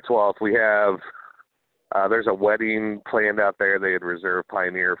October 12th. We have, there's a wedding planned out there. They had reserved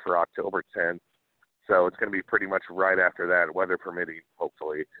Pioneer for October 10th. So it's going to be pretty much right after that, weather permitting,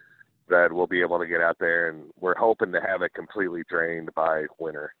 hopefully, that we'll be able to get out there. And we're hoping to have it completely drained by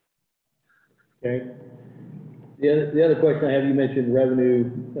winter. Okay. The other question I have, you mentioned revenue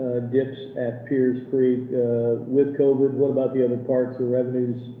dips at Pierce Creek with COVID. What about the other parts of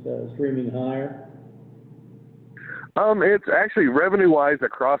revenues streaming higher? It's actually revenue-wise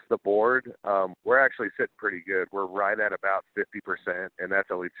across the board. We're actually sitting pretty good. We're right at about 50%, and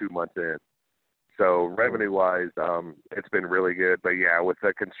that's only 2 months in. So revenue-wise, it's been really good. But yeah, with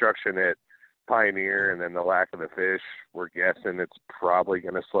the construction at Pioneer and then the lack of the fish, we're guessing it's probably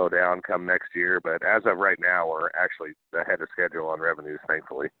going to slow down come next year. But as of right now, we're actually ahead of schedule on revenues,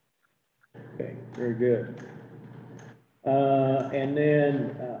 thankfully. Okay, very good. And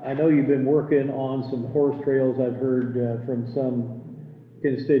then I know you've been working on some horse trails. I've heard from some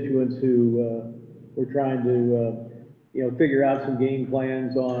constituents who were trying to, figure out some game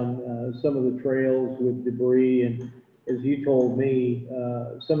plans on some of the trails with debris. And as you told me,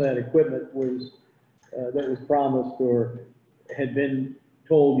 some of that equipment was that was promised or had been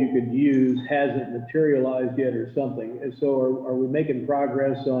told you could use hasn't materialized yet or something. And so are we making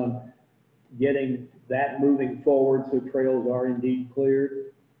progress on getting that moving forward so trails are indeed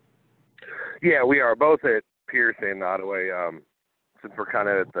cleared? Yeah, we are both at Pierce and Nottoway. Since we're kind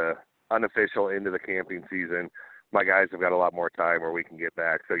of at the unofficial end of the camping season, my guys have got a lot more time where we can get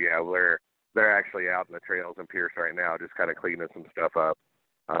back. So yeah, they're actually out in the trails in Pierce right now, just kind of cleaning some stuff up.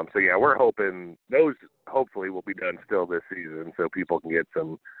 So yeah, we're hoping those hopefully will be done still this season so people can get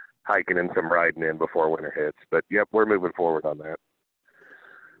some hiking and some riding in before winter hits. But yep, we're moving forward on that.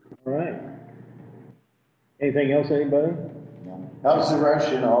 All right. Anything else, anybody? How's the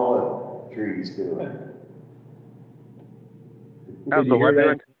Russian olive trees doing? How's the what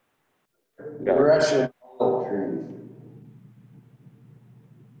doing? The Russian olive trees.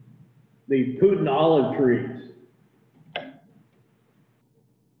 The Putin olive trees.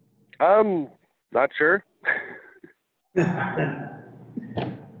 Not sure. They're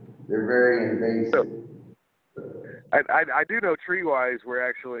very invasive. I do know tree-wise, we're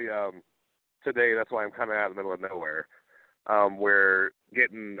actually, today, that's why I'm kind of out in the middle of nowhere. We're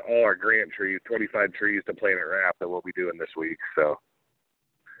getting all our grant trees, 25 trees to plant at RAP that we'll be doing this week. So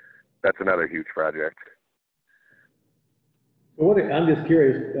that's another huge project. I'm just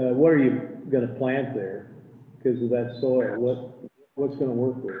curious, what are you going to plant there because of that soil? What's going to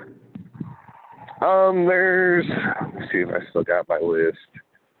work there? Let me see if I still got my list.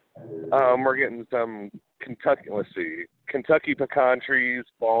 We're getting some Kentucky pecan trees,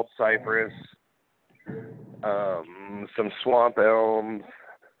 bald cypress, some swamp elms,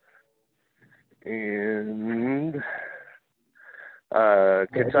 and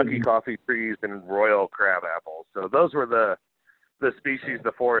Kentucky coffee trees and royal crab apples. So those were the species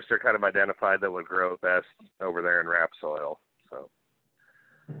the forester kind of identified that would grow best over there in wrap soil. So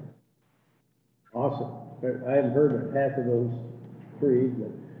Awesome. I haven't heard of half of those trees,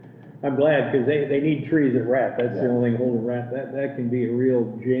 but I'm glad, because they need trees that wrap. That's the only thing holding wrap. That can be a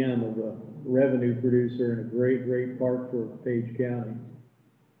real gem of a revenue producer and a great park for Page County.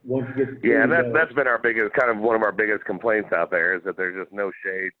 Once you get yeah, that's been our biggest, kind of one of our biggest complaints out there, is that there's just no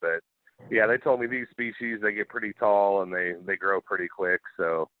shade. But yeah, they told me these species, they get pretty tall and they grow pretty quick.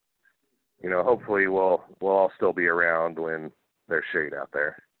 So, you know, hopefully we'll all still be around when there's shade out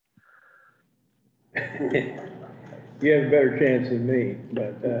there. You have a better chance than me,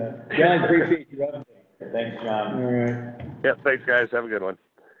 but, John, appreciate your update. Thanks, John. All right. Yep, thanks guys, have a good one.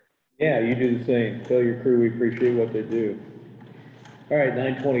 Yeah, you do the same. Tell your crew we appreciate what they do. All right,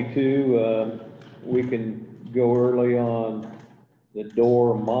 9:22, we can go early on the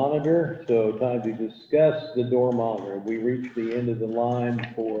door monitor. So time to discuss the door monitor. We reached the end of the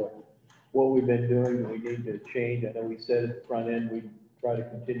line for what we've been doing, and we need to change. I know we said at the front end, we try to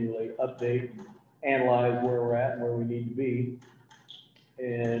continually update, analyze where we're at and where we need to be.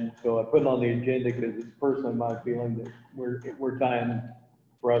 And so I put it on the agenda because it's personally my feeling that we're time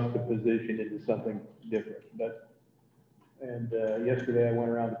for us to position into something different. Yesterday I went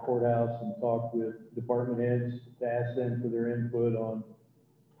around the courthouse and talked with department heads to ask them for their input on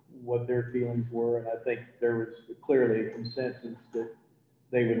what their feelings were. And I think there was clearly a consensus that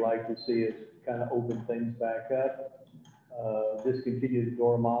they would like to see us kind of open things back up, discontinue the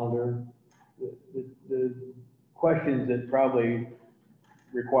door monitor. The questions that probably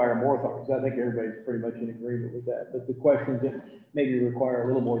require more thought, because I think everybody's pretty much in agreement with that, but the questions that maybe require a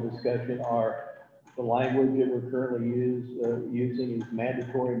little more discussion are the language that we're currently using is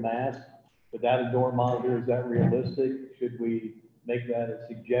mandatory mask without a door monitor. Is that realistic? Should we make that a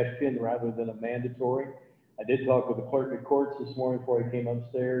suggestion rather than a mandatory? I did talk with the clerk of courts this morning before I came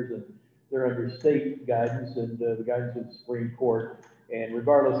upstairs, and they're under state guidance and the guidance of the Supreme Court. And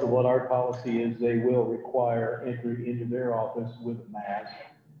regardless of what our policy is, they will require entry into their office with a mask,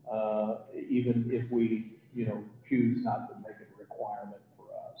 even if we, choose not to make it a requirement for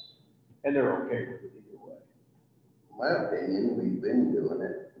us. And they're okay with it either way. In my opinion, we've been doing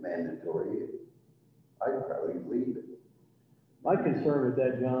it mandatory. I'd probably leave it. My concern with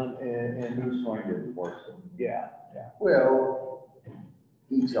that, John, and Who's going to enforce them? yeah. Well,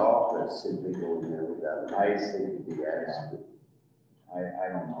 each office, if they go in there without a mask, they could be asked. I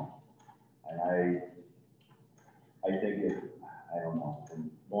don't know. And I think I don't know, from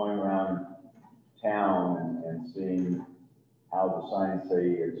going around town and seeing how the signs say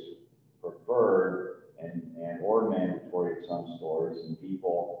it's preferred and or mandatory at some stores, and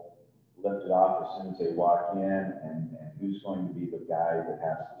people lift it off as soon as they walk in, and who's going to be the guy that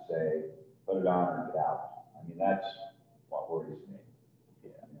has to say, put it on or get out? I mean, that's what worries me.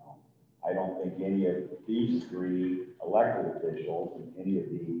 I don't think any of these three elected officials and any of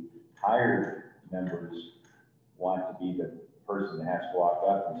the hired members want to be the person that has to walk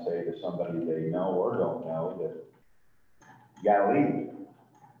up and say to somebody they know or don't know that you gotta leave.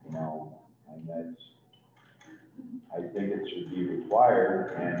 And I think it should be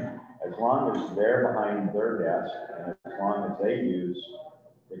required, and as long as they're behind their desk and as long as they use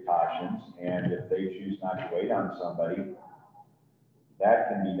precautions, and if they choose not to wait on somebody, that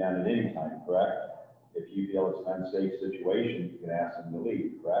can be done at any time, correct? If you feel it's an unsafe situation, you can ask them to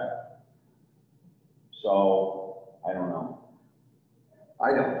leave, correct? So, I don't know.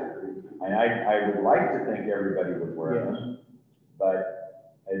 I don't agree. And I would like to think everybody would wear them, but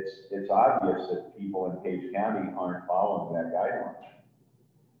it's obvious that people in Page County aren't following that guideline.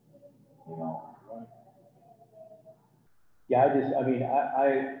 Yeah,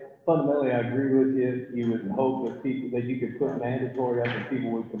 I fundamentally, I agree with you. You would hope that you could put mandatory up and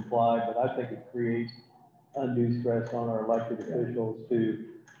people would comply, but I think it creates undue stress on our elected officials to,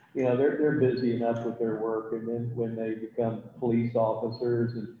 they're busy enough with their work, and then when they become police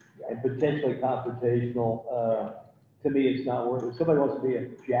officers and potentially confrontational, to me, it's not worth it. If somebody wants to be a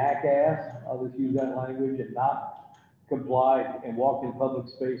jackass, I'll just use that language, and not comply and walk in public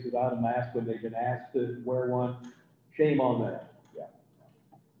space without a mask when they've been asked to wear one, shame on them.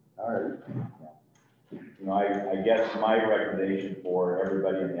 All right. I guess my recommendation for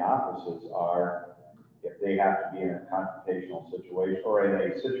everybody in the offices are, if they have to be in a confrontational situation or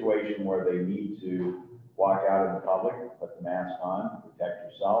in a situation where they need to walk out in the public, put the mask on,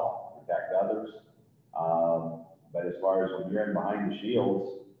 protect yourself, protect others. But as far as when you're in behind the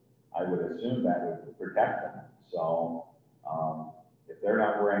shields, I would assume that would protect them. So, if they're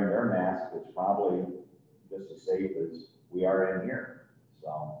not wearing their mask, it's probably just as safe as we are in here,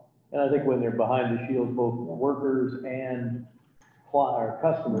 so. And I think when they're behind the shields, both workers and or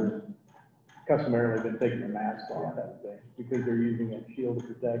customers customarily been taking their masks off, that thing, because they're using that shield to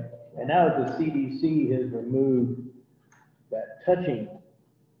protect. And now that the CDC has removed that touching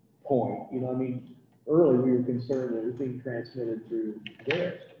point, you know, I mean, early we were concerned that it was being transmitted through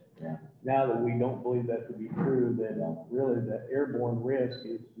this. Yeah. Now that we don't believe that to be true, then really the airborne risk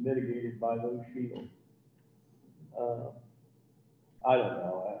is mitigated by those shields. I don't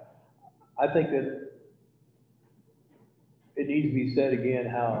know. I think that it needs to be said again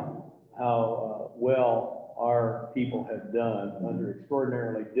how well our people have done under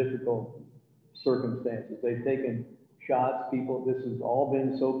extraordinarily difficult circumstances. They've taken shots, people, this has all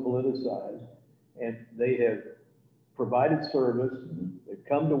been so politicized, and they have provided service. They've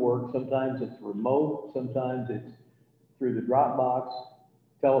come to work. Sometimes it's remote, sometimes it's through the Dropbox,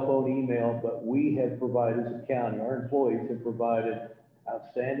 telephone, email, but we have provided, as a county, our employees have provided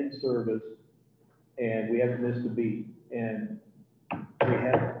outstanding service, and we haven't missed a beat. And we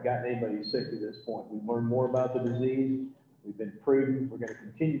haven't gotten anybody sick to this point. We've learned more about the disease. We've been prudent. We're going to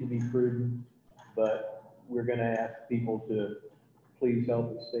continue to be prudent, but we're going to ask people to please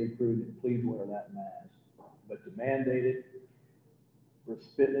help us stay prudent. Please wear that mask. But to mandate it, we're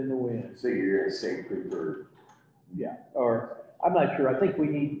spitting in the wind. So you're gonna say preferred? Yeah, or I'm not sure. I think we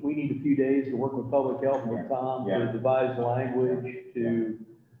need a few days to work with public health and with Tom to devise language to,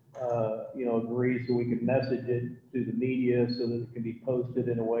 you know, agree so we can message it to the media so that it can be posted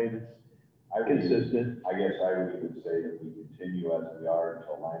in a way that's consistent. I guess I would even say that we continue as we are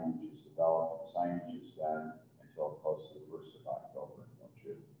until language is developed, signage is done, until close to the 1st of October, don't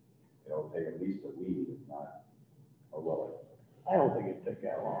you? It'll take at least a week, if not, or will it? I don't think it'd take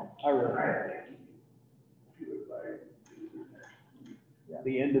that long. I really don't.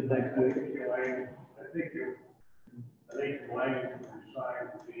 The end of next week. I think the language design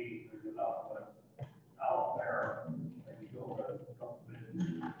would be enough, but out there, and you go to a couple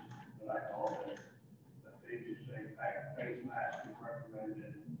businesses that I call it, that they just say, face mask is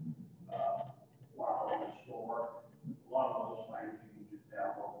recommended, while in the store. A lot of those things you can just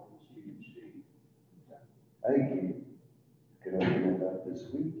download from the CDC. I think you can open it up this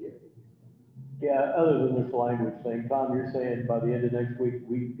weekend. Yeah, other than this language thing, Tom, you're saying by the end of next week,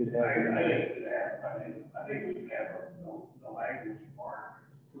 we could have. I think we can have the language part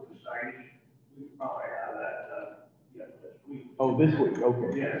for the signage. We could probably have that done yet this week. Oh, this week,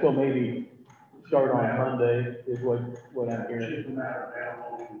 okay. Yeah. So maybe start on Monday is what I'm It's hearing. just a matter of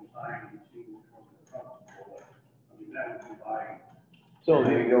downloading the sign and see which ones are comfortable with. I mean, that would be like. So,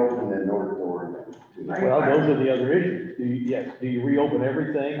 We go from the north door then to. well, those are the other issues. Do you reopen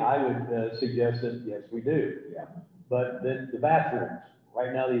everything? I would suggest that, yes, we do. Yeah. But then the bathrooms,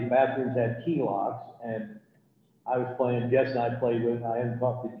 right now these bathrooms have key locks, and I was playing, Jess and I played with, I haven't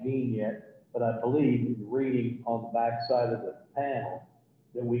talked to Gene yet, but I believe reading on the back side of the panel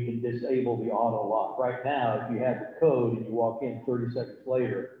that we can disable the auto lock. Right now, if you have the code and you walk in 30 seconds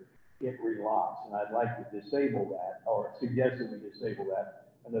later, it relocks, and I'd like to disable that, or suggest that we disable that,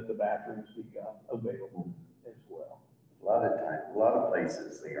 and that the bathrooms become available as well. A lot of times, a lot of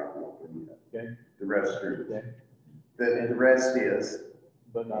places they aren't open yet. Okay. The restrooms. Okay. The rest is.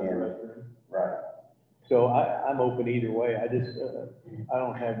 But not the restroom. Right. So I'm open either way. I just, I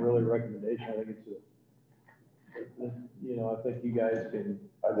don't have really a recommendation. I think it's you know, I think you guys can.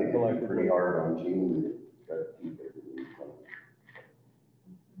 I think it'd be pretty hard on Gene to try to keep everything clean.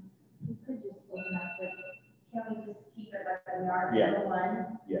 We could just open up, but can't we just keep it like we are, Yeah. number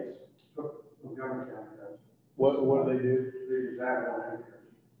one? Yes. Montgomery County does. What do they do? They just have one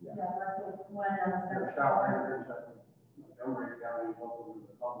entrance. Yeah, like with one else. The south entrance, Montgomery County is open to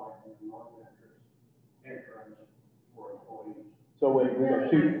the public, and the north entrance for employees. So wait, we got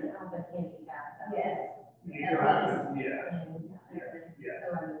two. Yes. You have to, yeah.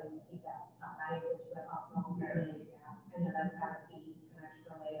 So I mean, keep that, not able to have optimal, and then that's how to keep an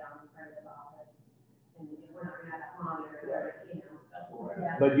extra layer on the front of the office. And we're not gonna have a monitor, you know, so,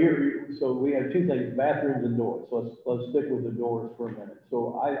 yeah. But so we have two things, bathrooms and doors. Let's stick with the doors for a minute.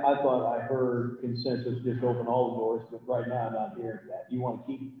 So I thought I heard consensus, just open all the doors, but right now I'm not hearing that. You want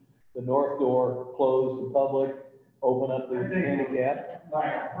to keep the north door closed to public, open up the handicap? My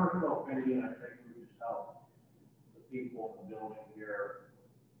personal opinion, I think we just help the people in the building here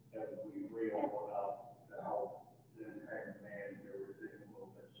as we reopen up to help them kind of manage everything a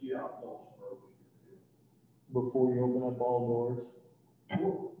little bit. See how it goes for a week or two. Before you open up all doors?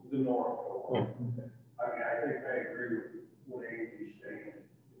 The north door. Oh, okay. I mean, I think I agree with what Amy's saying.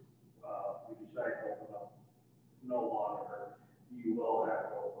 We decide to open up no monitor, you will have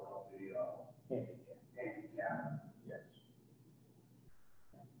to open up the, handicap. Yes.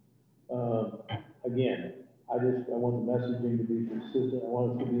 Again, I want the messaging to be consistent, I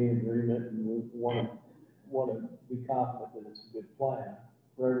want us to be in agreement, and we want to be confident that it's a good plan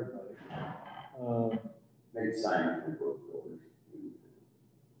for everybody. Make signs for both doors.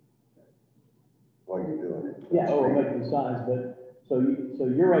 While you're doing it. Yeah, we're making signs, but, so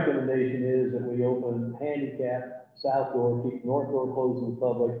your recommendation is that we open handicap south door, keep north door closed to the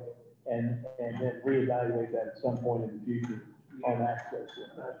public, and then reevaluate that at some point in the future on access.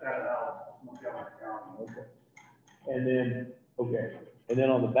 That's kind of how Montgomery County. Okay. And then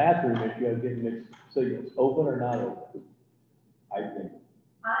on the bathroom issue, I was getting mixed signals, open or not open? I think,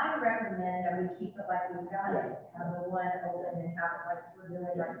 I recommend that we keep it like we've got it, have the one open and have it like we're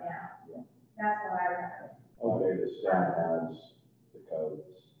doing right now. Yeah. That's what I recommend. okay, the staff has the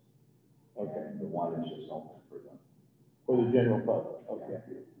codes, Okay, and the one is just open for them. for the general public, okay.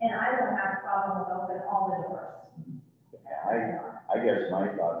 And I don't have a problem with open all the doors. I guess my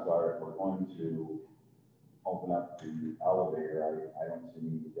thoughts are, if we're going to open up the elevator, I don't see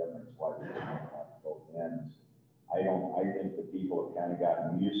any difference why we don't open up both ends. I think the people have kind of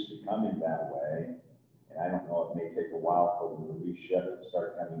gotten used to coming that way, and I don't know, it may take a while for them to reshift and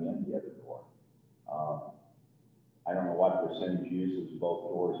start coming in the other door. I don't know what percentage uses both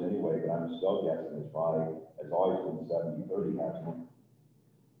doors anyway, but I'm still guessing it's probably, has always been 70-30, hasn't it?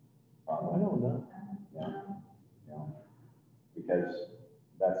 I don't know. Yeah, because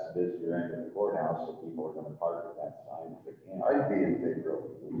that's the visitor end of the courthouse, so people are gonna park at that side if they can. I'd be in favor of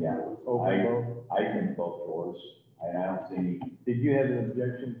it. Yeah, Open both. I think both doors, and I don't see any, Did you have an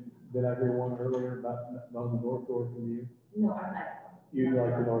objection? Did I hear one earlier about on the north door from you? No, I'm not. You'd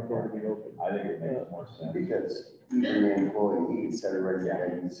like the north door to be open? I think it makes more sense. Because even the employees had already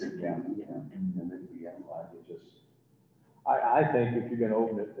got used to it, Yeah. and then we have Like, it just, I think if you're gonna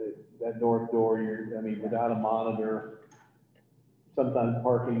open it, that north door, without a monitor, sometimes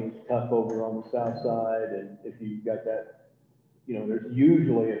parking is tough over on the south side, and if you've got that, there's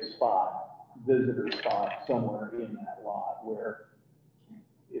usually a spot, visitor spot somewhere in that lot where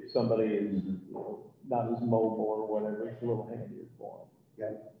if somebody is, not as mobile or whatever, it's a little handier for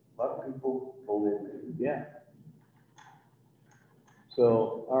them. a lot of people pull in. Yeah.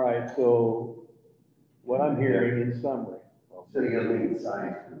 So, all right, so what I'm hearing in summary, So you'll need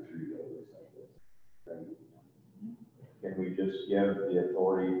signs for 3 doors like this. Right? can we just give the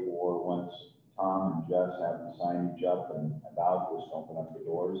authority for once Tom and Jess have the signage up and about, just open up the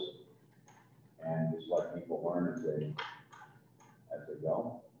doors and just let people learn as they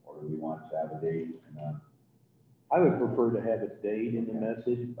go? Or do we want to have a date and, I would prefer to have a date in the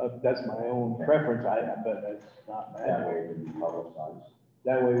message. That's my own preference, but that's not that bad. way it can be publicized?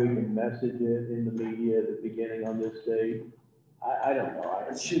 That way we can message it in the media at the beginning on this date. I don't know.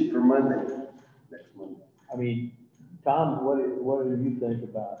 Let's shoot for Monday, next Monday. I mean, Tom, what do you think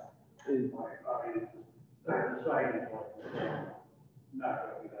about it? I mean, the site is not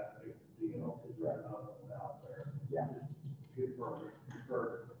gonna be that big a deal, because there's nothing out there. Yeah.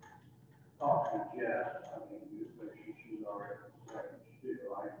 For talking to Jess, I mean, she's already, she's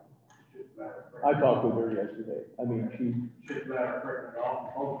like, just a matter of. I talked with her yesterday. I mean, Just a matter of printing it off,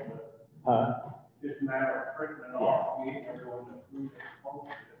 and posting it. huh? Just a matter of printing it off, getting everyone to approve it,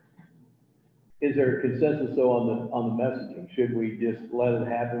 posting it. Is there a consensus though on the messaging? Should we just let it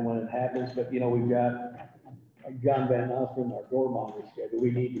happen when it happens? But, we've got John Van Ostrom, our door monitor schedule.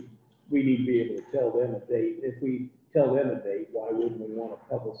 We need to be able to tell them a date. If we tell them a date, why wouldn't we want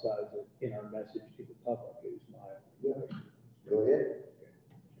to publicize it in our message to the public is my question. Go ahead.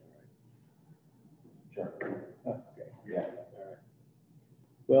 Sure. Okay. Yeah. All right.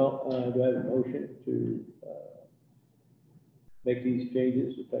 Well, do I have a motion to make these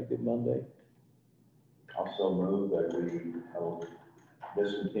changes effective Monday? Also move that we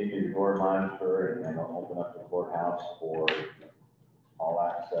discontinue the door monitor and open up the courthouse for all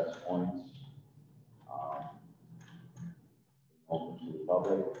access points. Open to the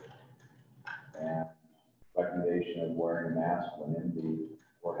public, and recommendation of wearing a mask when in the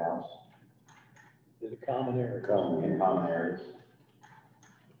courthouse. Is a common area. In common areas.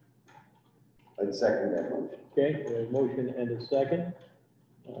 I'd second that motion. Okay, we have a motion and a second.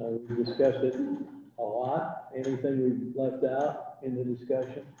 We discussed it a lot. Anything we've left out in the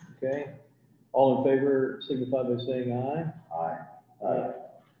discussion? Okay. All in favor signify by saying aye. Aye.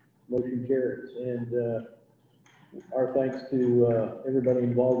 Motion carries. And our thanks to everybody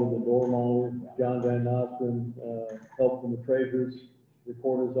involved in the door monitor, John Van Nostrum, help from the treasurer's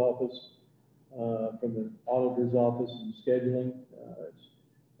recorder's office, from the auditor's office and scheduling. It's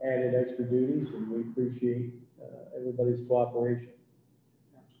added extra duties, and we appreciate everybody's cooperation.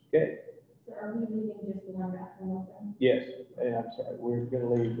 Okay. So are we leaving just the one bathroom open? Yes, and I'm sorry, we're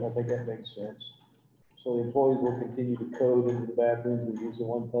gonna leave, I think that makes sense. So the employees will continue to code into the bathrooms and use the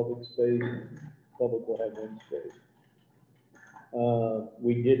one public space, and public will have one space.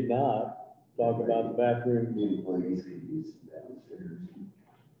 We did not talk about the bathroom. The employees can use downstairs.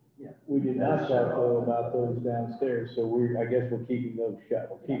 We did not talk though about those downstairs, so I guess we're keeping those shut,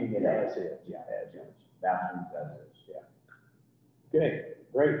 we're keeping it as is, as is. Bathrooms as is, yeah. Okay,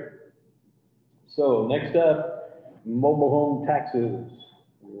 great. So next up, mobile home taxes.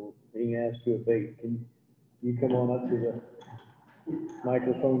 We're being asked to abate. Can you come on up to the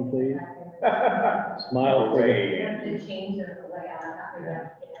microphone, please? Smile for We me. have to change the layout, not the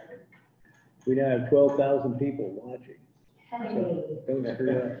upstairs. We now have 12,000 people watching. Hey. Don't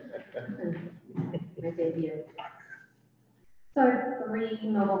screw up. My debut. So 3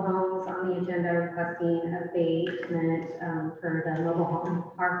 mobile homes on the agenda requesting abatement for the mobile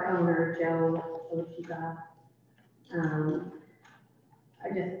home park owner, Joe Ochiga.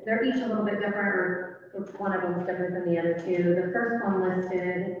 They're each a little bit different, or one of them is different than the other two. The first one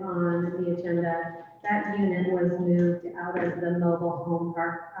listed on the agenda, that unit was moved out of the mobile home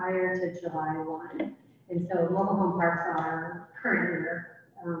park prior to July 1. And so mobile home parks are current year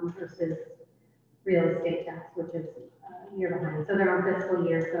versus real estate tax, which is a year behind. So they're on fiscal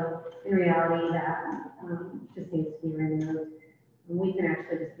year. So in reality, that just needs to be renewed. And we can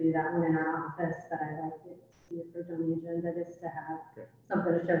actually just do that one in our office, but I'd like it to be approved on the agenda just to have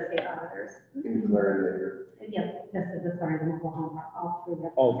something to show state auditors. In Florida. Yep, this is the mobile home park, all 3 of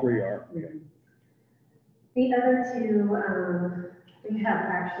them. All 3 are. The other 2, we have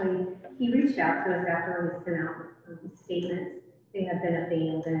actually, he reached out to us after we sent out statements. They have been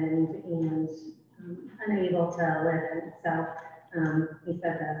abandoned and unable to live in. So he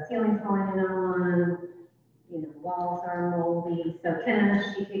said the ceiling's falling in on one, walls are moldy. So Kenna,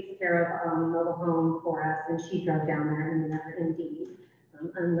 she takes care of mobile home for us, and she drove down there and they're indeed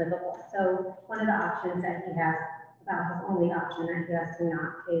unlivable. So one of the options that he has, about his only option that he has to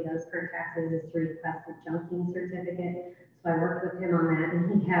not pay those current taxes, is to request a junking certificate. So I worked with him on that,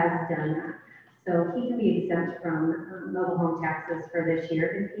 and he has done that. So he can be exempt from mobile home taxes for this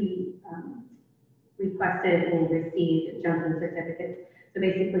year if he requested and received junking certificates. So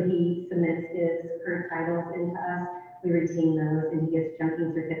basically, he submits his current titles into us, we retain those, and he gets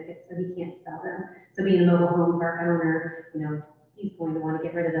junking certificates, so he can't sell them. So being a mobile home park owner, he's going to want to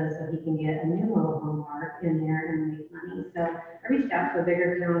get rid of those so he can get a new mobile home park in there and make money. So I reached out to a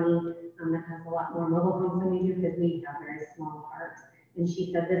bigger county that has a lot more mobile homes than we do, because we have very small parks. And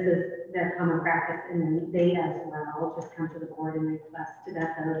she said this is their common practice, and then they as well just come to the board and request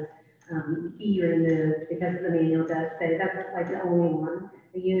that those be removed, because the manual does say that's like the only one.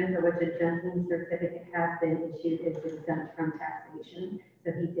 The unit for which a junking certificate has been issued is exempt from taxation.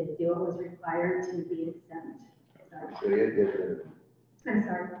 So he did do what was required to be exempt. So you'd get rid of it. I'm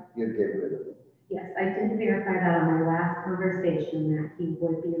sorry. You'd get rid of it. Yes, I did verify that on my last conversation that he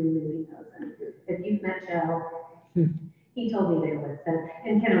would be removing those. And if you've met Joe, he told me they would. So,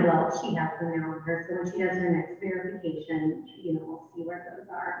 and Kenna Welch, she has them now on her. So when she does her next verification, we'll see where those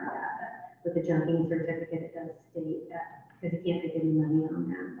are and that. But with the junking certificate, it does state that, because he can't make any money on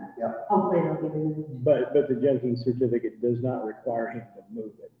that. But hopefully they'll be removed. But the junking certificate does not require him to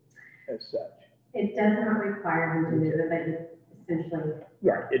move it as such. It does not require him to move it, but he essentially.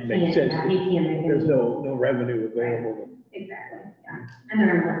 Right, it makes sense. He can't make There's any. no revenue available. Exactly, yeah. And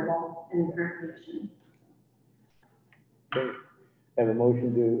they're unlivable in the current condition. Okay. Have a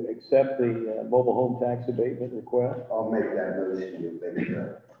motion to accept the mobile home tax abatement request. I'll make that motion to make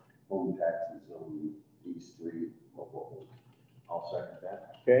the home taxes on these 3 mobile homes. I'll second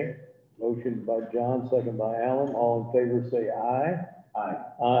that. Okay, motion by John, second by Alan. All in favor, say aye.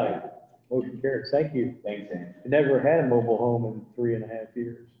 Aye. Aye. Motion carries. Thank you. Thanks, Andy. I never had a mobile home in 3.5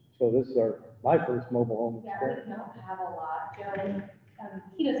 years. So this is my first mobile home. Yeah, we don't have a lot. Joe,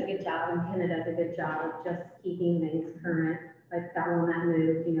 he does a good job, and Kenna does a good job of just keeping things current. Like that one that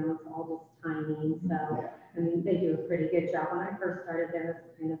moved, it's all just timing. So, I mean, they do a pretty good job. When I first started, there was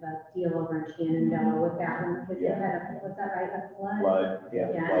kind of a deal over in Shenandoah with that one, because it had was that right, a flood? Flood,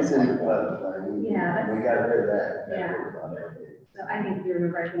 yeah. Yeah. It's in the floodplain. Yeah. We got rid of that. That Yeah. was on it. So I think if you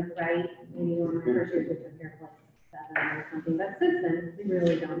remember, I think right, maybe one of my first years with the pair like 7 or something, but since then, we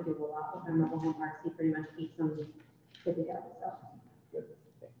really don't do a lot with our mobile home parks. He pretty much keeps them good to go, so.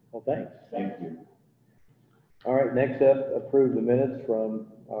 Well, thanks. Thank you. All right, next up, approve the minutes from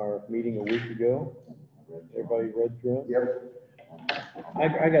our meeting a week ago. Everybody read through it? Yep.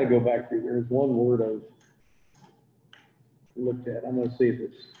 I gotta go back through, there's one word I've looked at, I'm gonna see if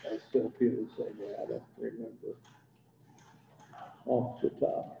it's, I still feel the same way, I don't remember off the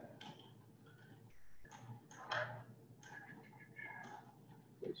top.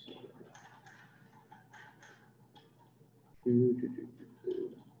 Let's see. Okay,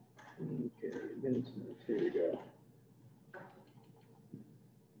 minutes, here we go.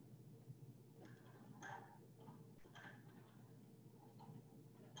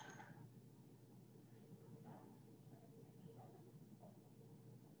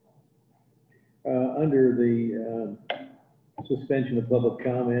 Under the suspension of public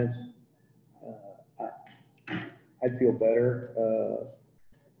comments, I'd feel better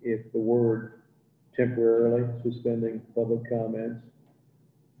if the word temporarily suspending public comments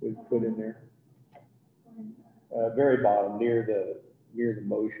was put in there. Very bottom, near the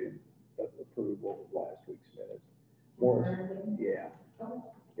motion of approval of last week's minutes. Morris, yeah.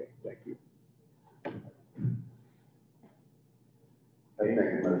 Okay, thank you. I make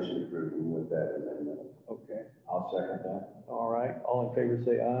a motion approving with that amendment. Okay, I'll second that. all right, all in favor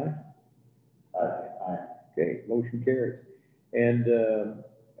say aye. Aye. Okay, motion carries. And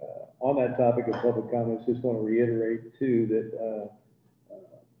on that topic of public comments, just want to reiterate too that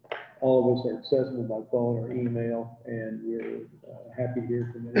all of us are accessible by phone or email, and we're happy to hear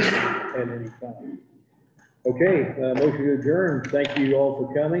from anyone at any time. Okay, motion to adjourn. Thank you all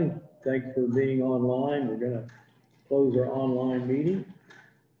for coming. Thanks for being online. We're going to close our online meeting.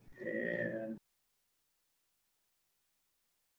 And